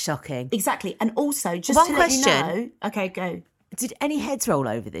utterly shocking. Exactly. And also, just One to question. let you know... Okay, go. Did any heads roll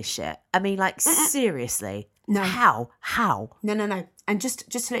over this shit? Seriously? No. How? No. And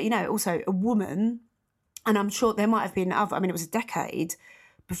just to let you know, also, a woman, and I'm sure there might have been other... it was a decade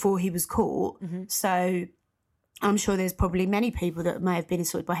before he was caught, so I'm sure there's probably many people that may have been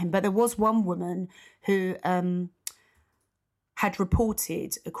assaulted by him, but there was one woman who... had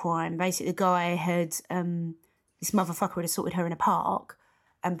reported a crime. Basically, the guy had, this motherfucker had assaulted her in a park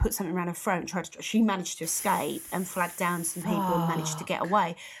and put something around her throat and she managed to escape and flagged down some people and managed to get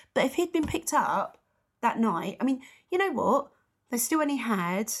away. But if he'd been picked up that night, you know what? They still only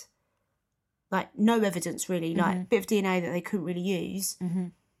had, no evidence really, a bit of DNA that they couldn't really use.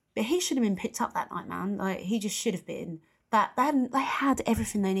 But he should have been picked up that night, man. Like, he just should have been. That they had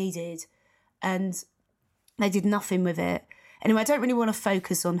everything they needed, and they did nothing with it. Anyway, I don't really want to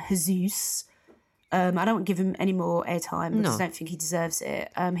focus on Jesus. I don't want to give him any more airtime because I don't think he deserves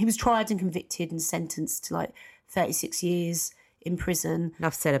it. He was tried and convicted and sentenced to like 36 years in prison.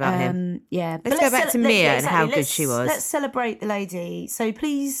 Enough said about him. Yeah. Let's go back to Mia and how good she was. Let's celebrate the lady. So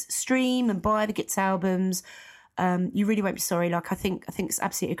please stream and buy the Gits albums. You really won't be sorry. Like, I think it's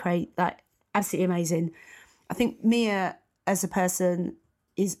absolutely great. Like, absolutely amazing. I think Mia as a person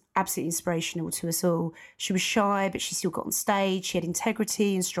is absolutely inspirational to us all. She was shy, but she still got on stage. She had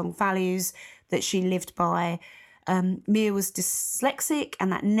integrity and strong values that she lived by. Mia was dyslexic,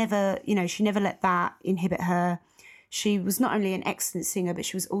 and that never, she never let that inhibit her. She was not only an excellent singer, but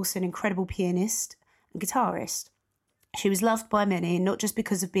she was also an incredible pianist and guitarist. She was loved by many, not just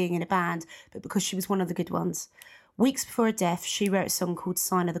because of being in a band, but because she was one of the good ones. Weeks before her death, she wrote a song called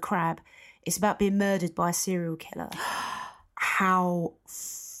Sign of the Crab. It's about being murdered by a serial killer. How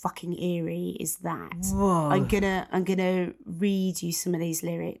fucking eerie is that? Whoa. I'm gonna read you some of these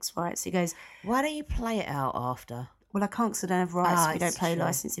lyrics, right? So it goes, why don't you play it out after? well, I can't because I don't have rights. We don't play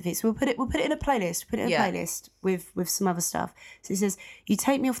licensed if it's. We'll put it in a playlist. Put it in a playlist with some other stuff. So it says, "You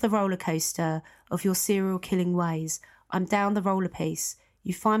take me off the roller coaster of your serial killing ways. I'm down the roller piece.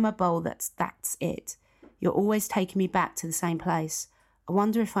 You find my bowl. That's it. You're always taking me back to the same place. I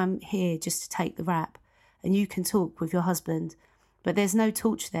wonder if I'm here just to take the rap, and you can talk with your husband, but there's no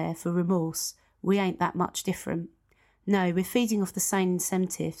torch there for remorse. We ain't that much different. No, we're feeding off the same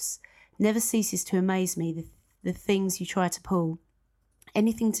incentives. Never ceases to amaze me the things you try to pull.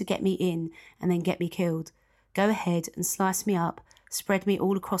 Anything to get me in and then get me killed. Go ahead and slice me up, spread me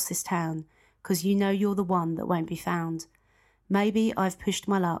all across this town, 'cause you know you're the one that won't be found. Maybe I've pushed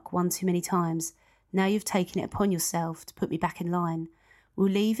my luck one too many times. Now you've taken it upon yourself to put me back in line.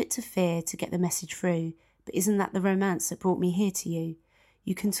 We'll leave it to fear to get the message through, but isn't that the romance that brought me here to you?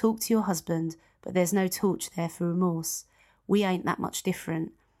 You can talk to your husband, but there's no torch there for remorse. We ain't that much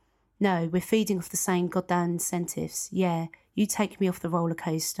different. No, we're feeding off the same goddamn incentives. Yeah, you take me off the roller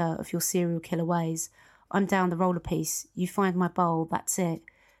coaster of your serial killer ways. I'm down the roller piece. You find my bowl, that's it.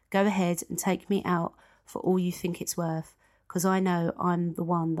 Go ahead and take me out for all you think it's worth, 'cause I know I'm the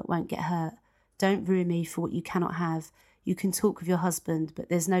one that won't get hurt. Don't ruin me for what you cannot have. You can talk with your husband, but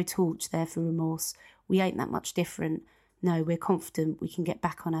there's no torch there for remorse. We ain't that much different. No, we're confident we can get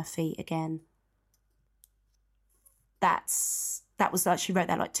back on our feet again." That was like, she wrote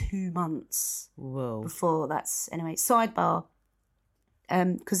that like 2 months before. That's, anyway, sidebar.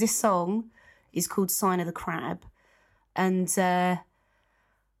 Because this song is called Sign of the Crab. And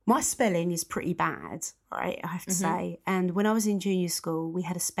my spelling is pretty bad, right, I have to say. And when I was in junior school, we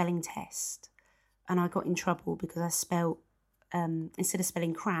had a spelling test. And I got in trouble because I spelt, instead of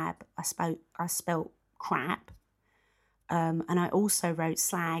spelling crab, I spelt crap. And I also wrote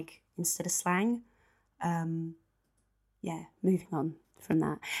slag instead of slang. Moving on from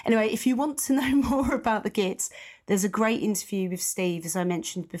that. Anyway, if you want to know more about the Gits, there's a great interview with Steve, as I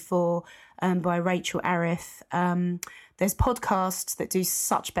mentioned before, by Rachel Arif. There's podcasts that do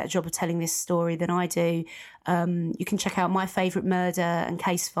such a better job of telling this story than I do. You can check out My Favourite Murder and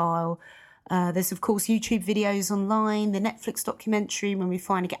Case File. There's, of course, YouTube videos online, the Netflix documentary when we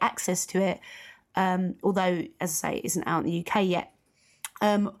finally get access to it, although, as I say, it isn't out in the UK yet.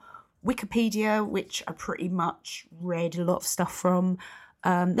 Wikipedia, which I pretty much read a lot of stuff from.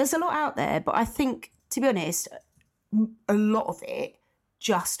 There's a lot out there, but I think, to be honest, a lot of it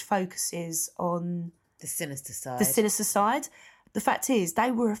just focuses on the sinister side. The fact is,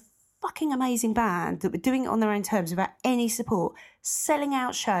 they were a fucking amazing band that were doing it on their own terms without any support, selling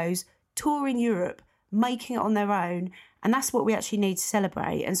out shows, touring Europe, making it on their own, and that's what we actually need to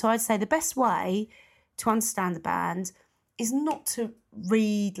celebrate. And so I'd say the best way to understand the band is not to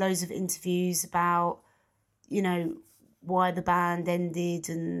read loads of interviews about, why the band ended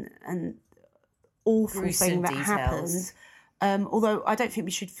and awful thing that happened. Although I don't think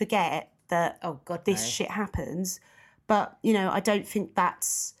we should forget that this shit happens. But, I don't think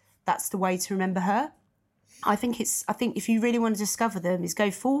that's the way to remember her. I think if you really want to discover them, is go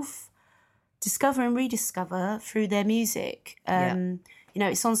forth, discover and rediscover through their music.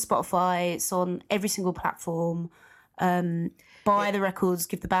 It's on Spotify, it's on every single platform. Buy the records,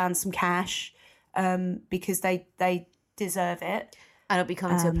 give the band some cash, because they deserve it. And it'll be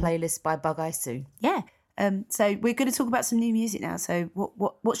coming to a playlist by Bug Eye soon. Yeah. So we're going to talk about some new music now. So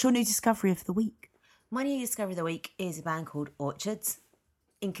what's your new discovery of the week? My new discovery of the week is a band called Orchards.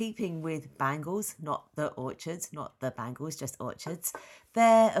 In keeping with Bangles, not the Orchards, not the Bangles, just Orchards.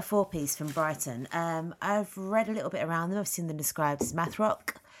 They're a 4-piece from Brighton. I've read a little bit around them. I've seen them described as math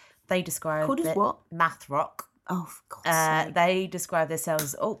rock. They describe Called as what? Math rock. Oh, for God's sake. They describe themselves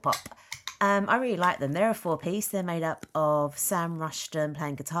as alt pop. I really like them. They're a 4-piece. They're made up of Sam Rushton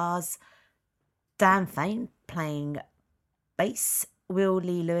playing guitars, Dan Fain playing bass, Will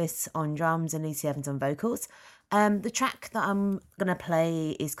Lee Lewis on drums, and Lucy Evans on vocals. The track that I'm going to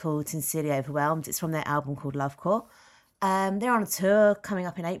play is called Sincerely Overwhelmed. It's from their album called Lovecore. They're on a tour coming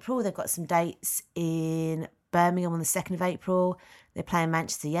up in April. They've got some dates in Birmingham on the 2nd of April. They're playing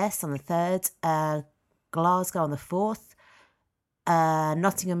Manchester Yes on the 3rd, Glasgow on the 4th,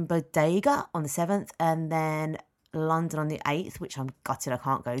 Nottingham Bodega on the 7th, and then London on the 8th, which I'm gutted I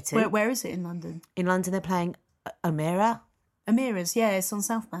can't go to. Where is it in London? In London, they're playing Omira. Amira's, yeah, it's on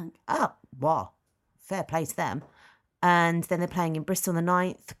South Bank. Oh, wow. Fair play to them. And then they're playing in Bristol on the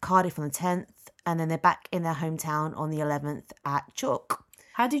 9th, Cardiff on the 10th, and then they're back in their hometown on the 11th at Chalk.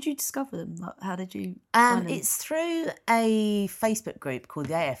 How did you discover them? How did you find them? It's through a Facebook group called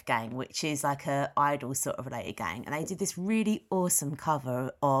the AF Gang, which is like a Idol sort of related gang. And they did this really awesome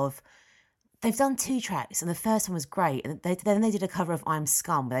cover of... They've done 2 tracks, and the first one was great. And then they did a cover of I'm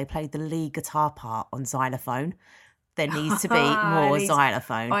Scum, where they played the lead guitar part on xylophone. There needs to be more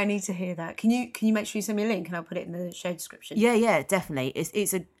xylophone. I need to hear that. Can you make sure you send me a link and I'll put it in the show description? Yeah, definitely.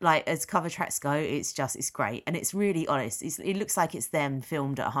 It's a, like, as cover tracks go, it's great, and it's really honest. It looks like it's them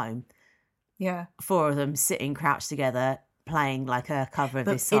filmed at home. Yeah, 4 of them sitting crouched together playing like a cover of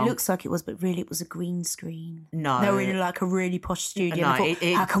this song. It looks like it was, but really it was a green screen. No, they were in like a really posh studio. No, I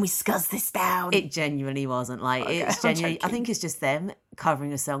thought, how can we scuzz this down? It genuinely wasn't. Like, okay, it's genuinely. I think it's just them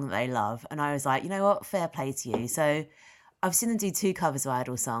covering a song that they love, and I was like, you know what, fair play to you. So I've seen them do 2 covers of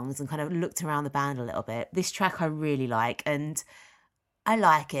Idol songs and kind of looked around the band a little bit. This track I really like, and I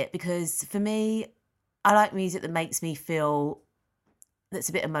like it because for me, I like music that makes me feel that's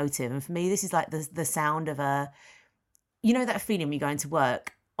a bit emotive, and for me, this is like the sound of a. You know that feeling when you go into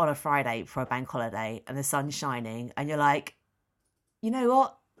work on a Friday for a bank holiday and the sun's shining and you're like, you know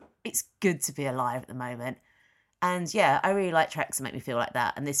what? It's good to be alive at the moment. And yeah, I really like tracks that make me feel like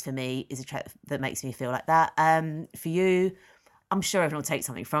that. And this for me is a track that makes me feel like that. For you, I'm sure everyone will take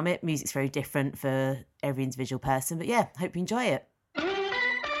something from it. Music's very different for every individual person. But yeah, hope you enjoy it.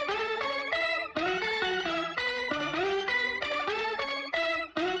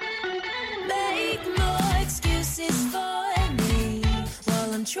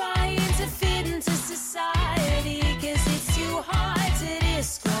 Trying to fit into society, 'cause it's too hard to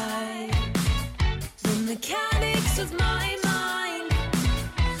describe the mechanics of my mind.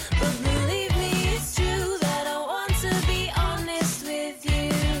 But believe me, it's true that I want to be honest with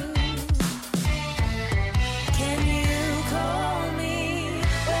you. Can you call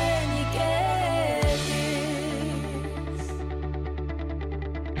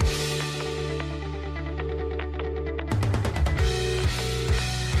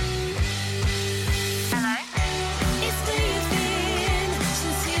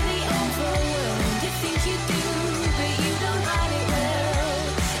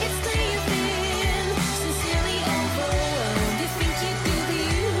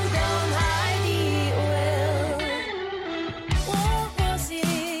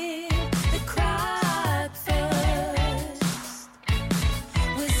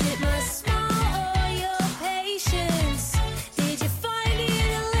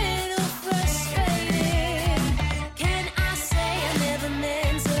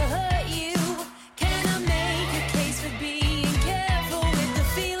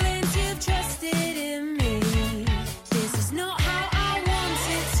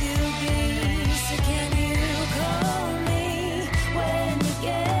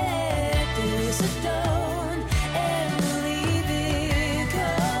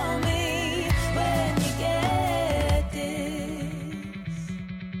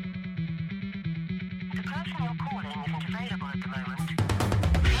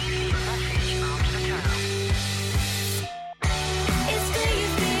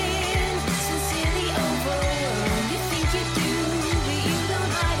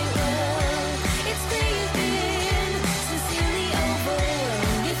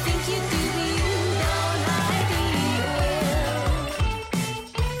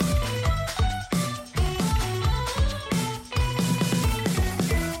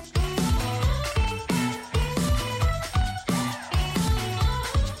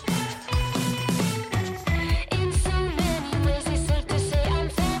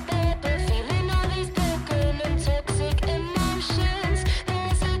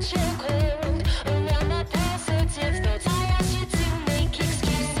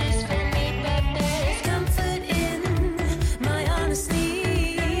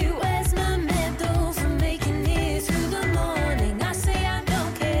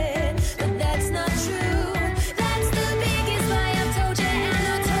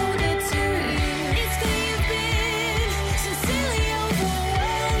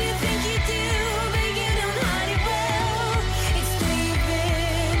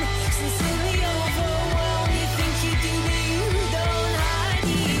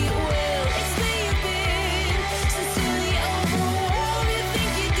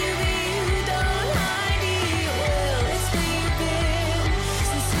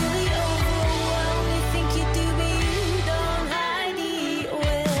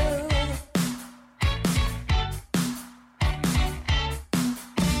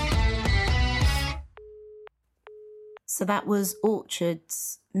So that was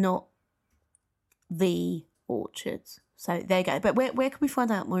Orchards, not the Orchards. So there you go. But where can we find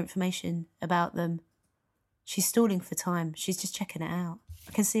out more information about them? She's stalling for time. She's just checking it out.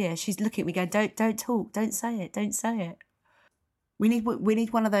 I can see her. She's looking at me going, don't talk. Don't say it. Don't say it. We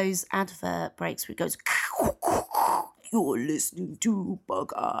need one of those advert breaks where it goes, you're listening to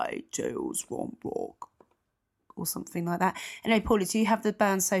Bug-Eye Tales from Rock. Or something like that. Anyway, Paula, do you have the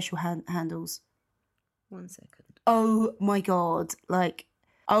band's social handles? 1 second. Oh my God. Like,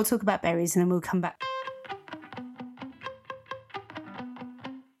 I'll talk about berries and then we'll come back.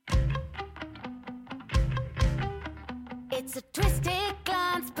 It's a twisted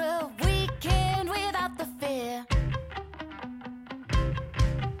glance, but weekend without the fear.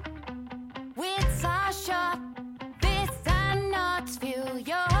 Wits are sharp, fists and knots, feel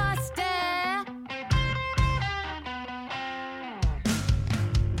your stare.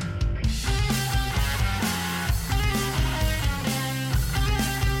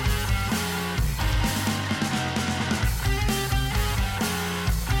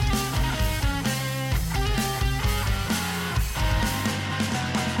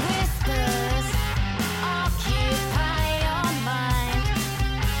 Whispers occupy your mind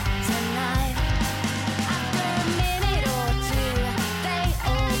tonight. After a minute or two, they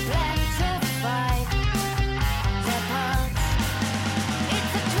all blend to fight their parts.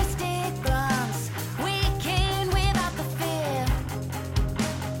 It's a twisted glance, weekend without the fear.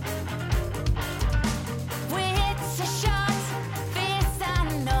 Wits are shot, fists and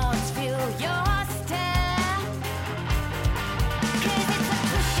nods, feel your stare. 'Cause it's a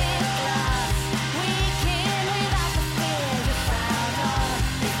twisted glass, weekend without the fear. You found on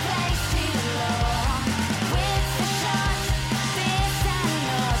this place too long. Wits are shot, fists and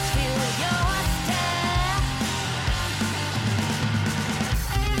nods, feel your stare.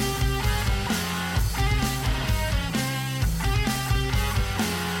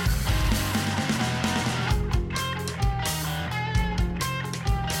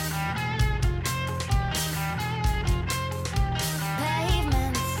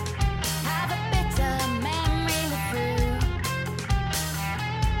 Pavements have a bitter memory through.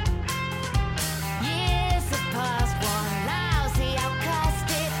 Years have passed, one lousy outcast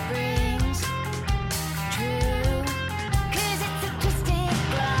it brings true. 'Cause it's a twisted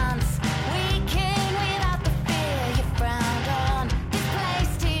glance, weekend without the fear. You frowned on this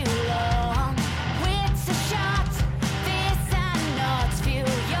place too long. Wits are shot, fists and nods, feel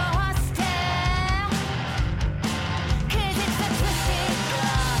your stare. 'Cause it's a twisted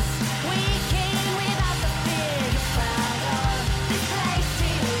glass, weekend without the fear. You frowned on this place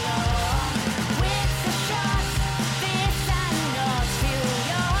too long. Wits are shot, fists and nods, feel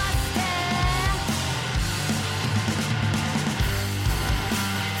your stare.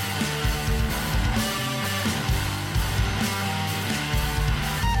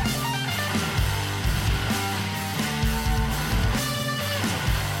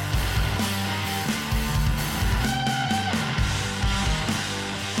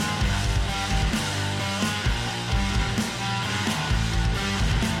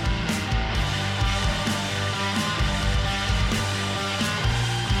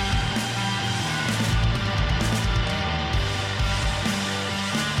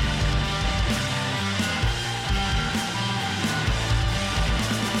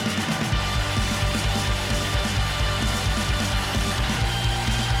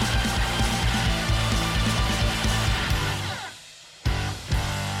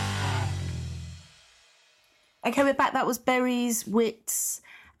 Okay, we're back. That was Berries, Wits,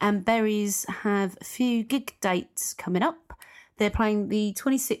 and Berries have a few gig dates coming up. They're playing the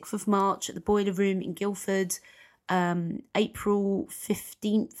 26th of March at the Boiler Room in Guildford, April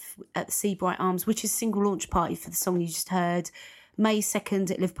 15th at the Seabright Arms, which is single launch party for the song you just heard, May 2nd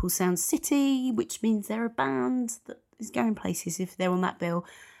at Liverpool Sound City, which means they're a band that is going places if they're on that bill,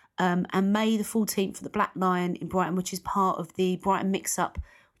 and May the 14th for the Black Lion in Brighton, which is part of the Brighton Mix-Up,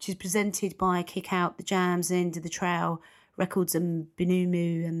 which is presented by Kick Out, The Jams, End of the Trail Records and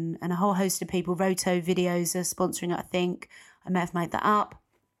Binumu and a whole host of people. Roto Videos are sponsoring it, I think. I may have made that up.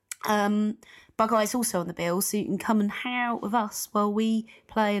 Bug-Eye's also on the bill, so you can come and hang out with us while we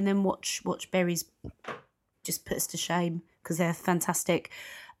play and then watch Berries just put us to shame because they're fantastic.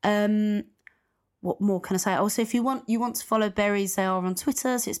 What more can I say? Also, if you want to follow Berries, they are on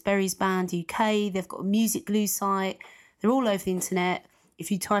Twitter, so it's Berries Band UK. They've got a Music Glue site. They're all over the internet. If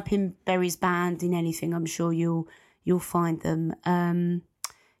you type in Berries Band in anything, I'm sure you'll find them.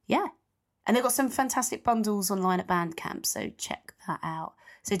 Yeah. And they've got some fantastic bundles online at Bandcamp, so check that out.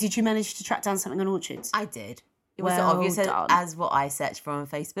 So did you manage to track down something on Orchards? I did. It was Well obvious done. as what I searched for on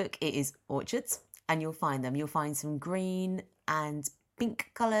Facebook. It is Orchards. and you'll find them. You'll find some green and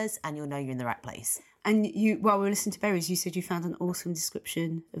pink colours, and you'll know you're in the right place. And you, while we were listening to berries, you said you found an awesome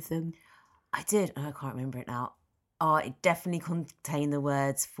description of them. I did. Oh, I can't remember it now. Oh, it definitely contained the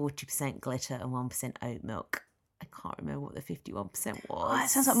words 40% glitter and 1% oat milk. I can't remember what the 51% was. Oh, it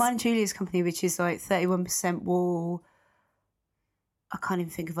sounds like mine and Julia's company, which is like 31% wool. I can't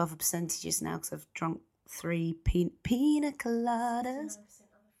even think of other percentages now because I've drunk 3 pina coladas.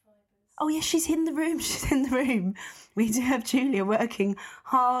 Oh, yeah, she's in the room. She's in the room. We do have Julia working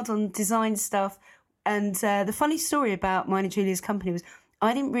hard on design stuff. And the funny story about mine and Julia's company was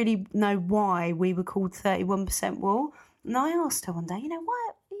I didn't really know why we were called 31% wool. And I asked her one day,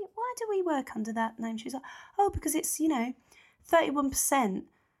 why do we work under that name? She was like, oh, because it's, 31%.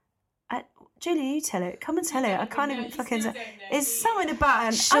 Julia, you tell it. Come and tell it. I can't even fucking... It's something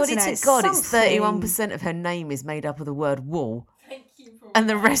about... Surely to God, it's 31% of her name is made up of the word wool. Thank you for And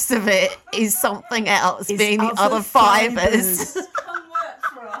the rest of it is something else, being the other fibres. come work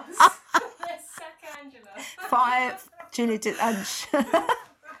for us. Let's sack Angela. Julia did...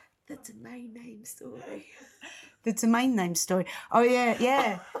 The domain name story. The domain name story. Oh,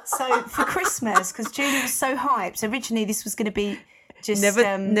 yeah. So for Christmas, because Julia was so hyped, originally this was going to be just...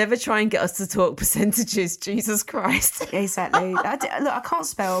 Never try and get us to talk percentages, Jesus Christ. Exactly. Look, I can't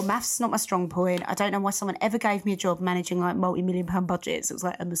spell. Maths is not my strong point. I don't know why someone ever gave me a job managing like multi-million-pound budgets. It was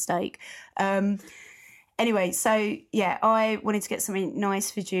like a mistake. Anyway, so yeah, I wanted to get something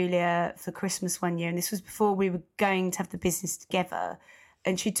nice for Julia for Christmas one year, and this was before we were going to have the business together.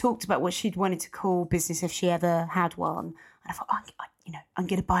 And she talked about what she'd wanted to call business if she ever had one. And I thought, I'm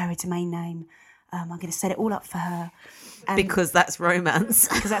going to buy her a domain name. I'm going to set it all up for her. Because that's romance.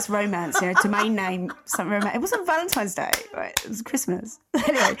 Because that's romance, domain name, something romantic. It wasn't Valentine's Day, right? It was Christmas.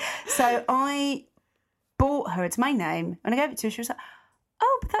 Anyway, so I bought her a domain name and I gave it to her. She was like,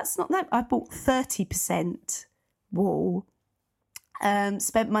 oh, but that's not that. I bought 30% wool,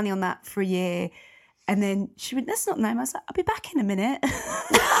 spent money on that for a year. And then she went, that's not the name. I was like, I'll be back in a minute.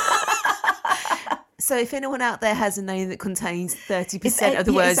 So if anyone out there has a name that contains 30% of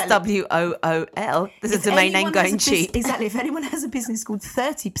the words WOOL, there's a domain name going cheap. Exactly. If anyone has a business called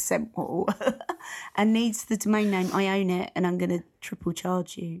 30% wool and needs the domain name, I own it and I'm going to triple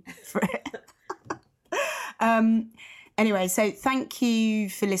charge you for it. Anyway, so thank you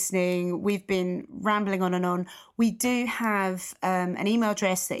for listening. We've been rambling on and on. We do have an email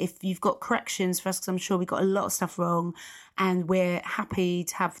address that if you've got corrections for us, because I'm sure we got a lot of stuff wrong, and we're happy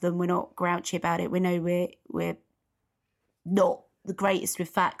to have them. We're not grouchy about it. We know we're not the greatest with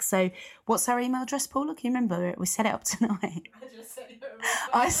facts. So what's our email address, Paula? Can you remember it? We set it up tonight. I just said it.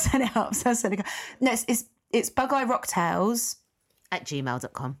 I set it up. So I said it. No, it's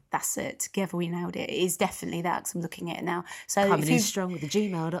 @gmail.com. That's it. Together we nailed it. It is definitely that because I'm looking at it now. So Coming in strong with the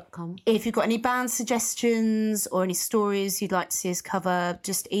gmail.com. If you've got any band suggestions or any stories you'd like to see us cover,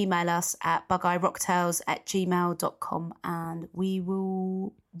 just email us at bugeyerocktails@gmail.com and we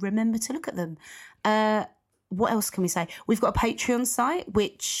will remember to look at them. What else can we say? We've got a Patreon site,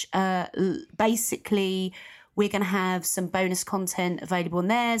 which basically we're going to have some bonus content available on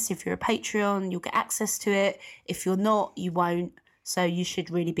there. So if you're a Patreon, you'll get access to it. If you're not, you won't. So you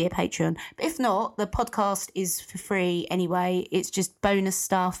should really be a Patreon. But if not, the podcast is for free anyway. It's just bonus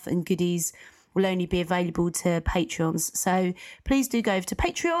stuff and goodies will only be available to Patreons. So please do go over to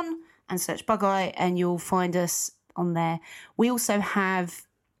Patreon and search Bug Eye and you'll find us on there. We also have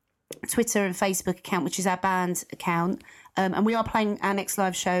Twitter and Facebook account, which is our band account. And we are playing our next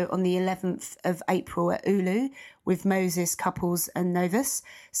live show on the 11th of April at Ulu with Moses, Couples and Novus.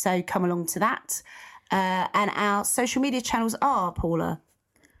 So come along to that. And our social media channels are, Paula.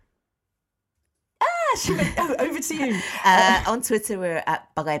 Over to you. On Twitter, we're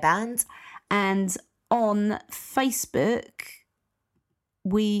at Bug Eye Band. And on Facebook,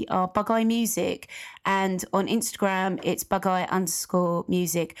 we are Bug Eye Music. And on Instagram, it's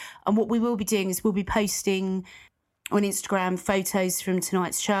bugeye_music. And what we will be doing is we'll be posting on Instagram photos from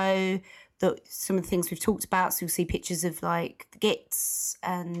tonight's show, some of the things we've talked about. So you'll see pictures of like the gits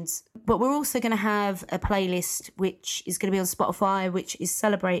but we're also going to have a playlist which is going to be on Spotify, which is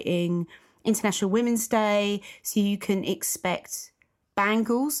celebrating International Women's Day. So you can expect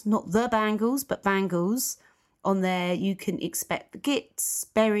bangles, not the bangles, but bangles on there. You can expect the gits,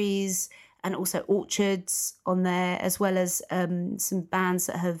 berries, and also orchards on there, as well as some bands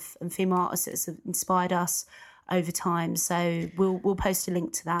that have, and female artists that have inspired us over time. So we'll post a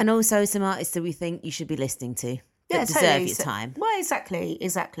link to that. And also some artists that we think you should be listening to that deserve totally. your time. Well,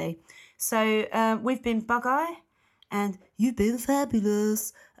 exactly. So we've been Bug Eye and you've been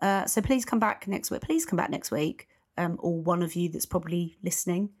fabulous. So please come back next week. or one of you that's probably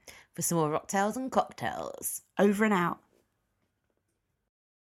listening. For some more rocktails and cocktails. Over and out.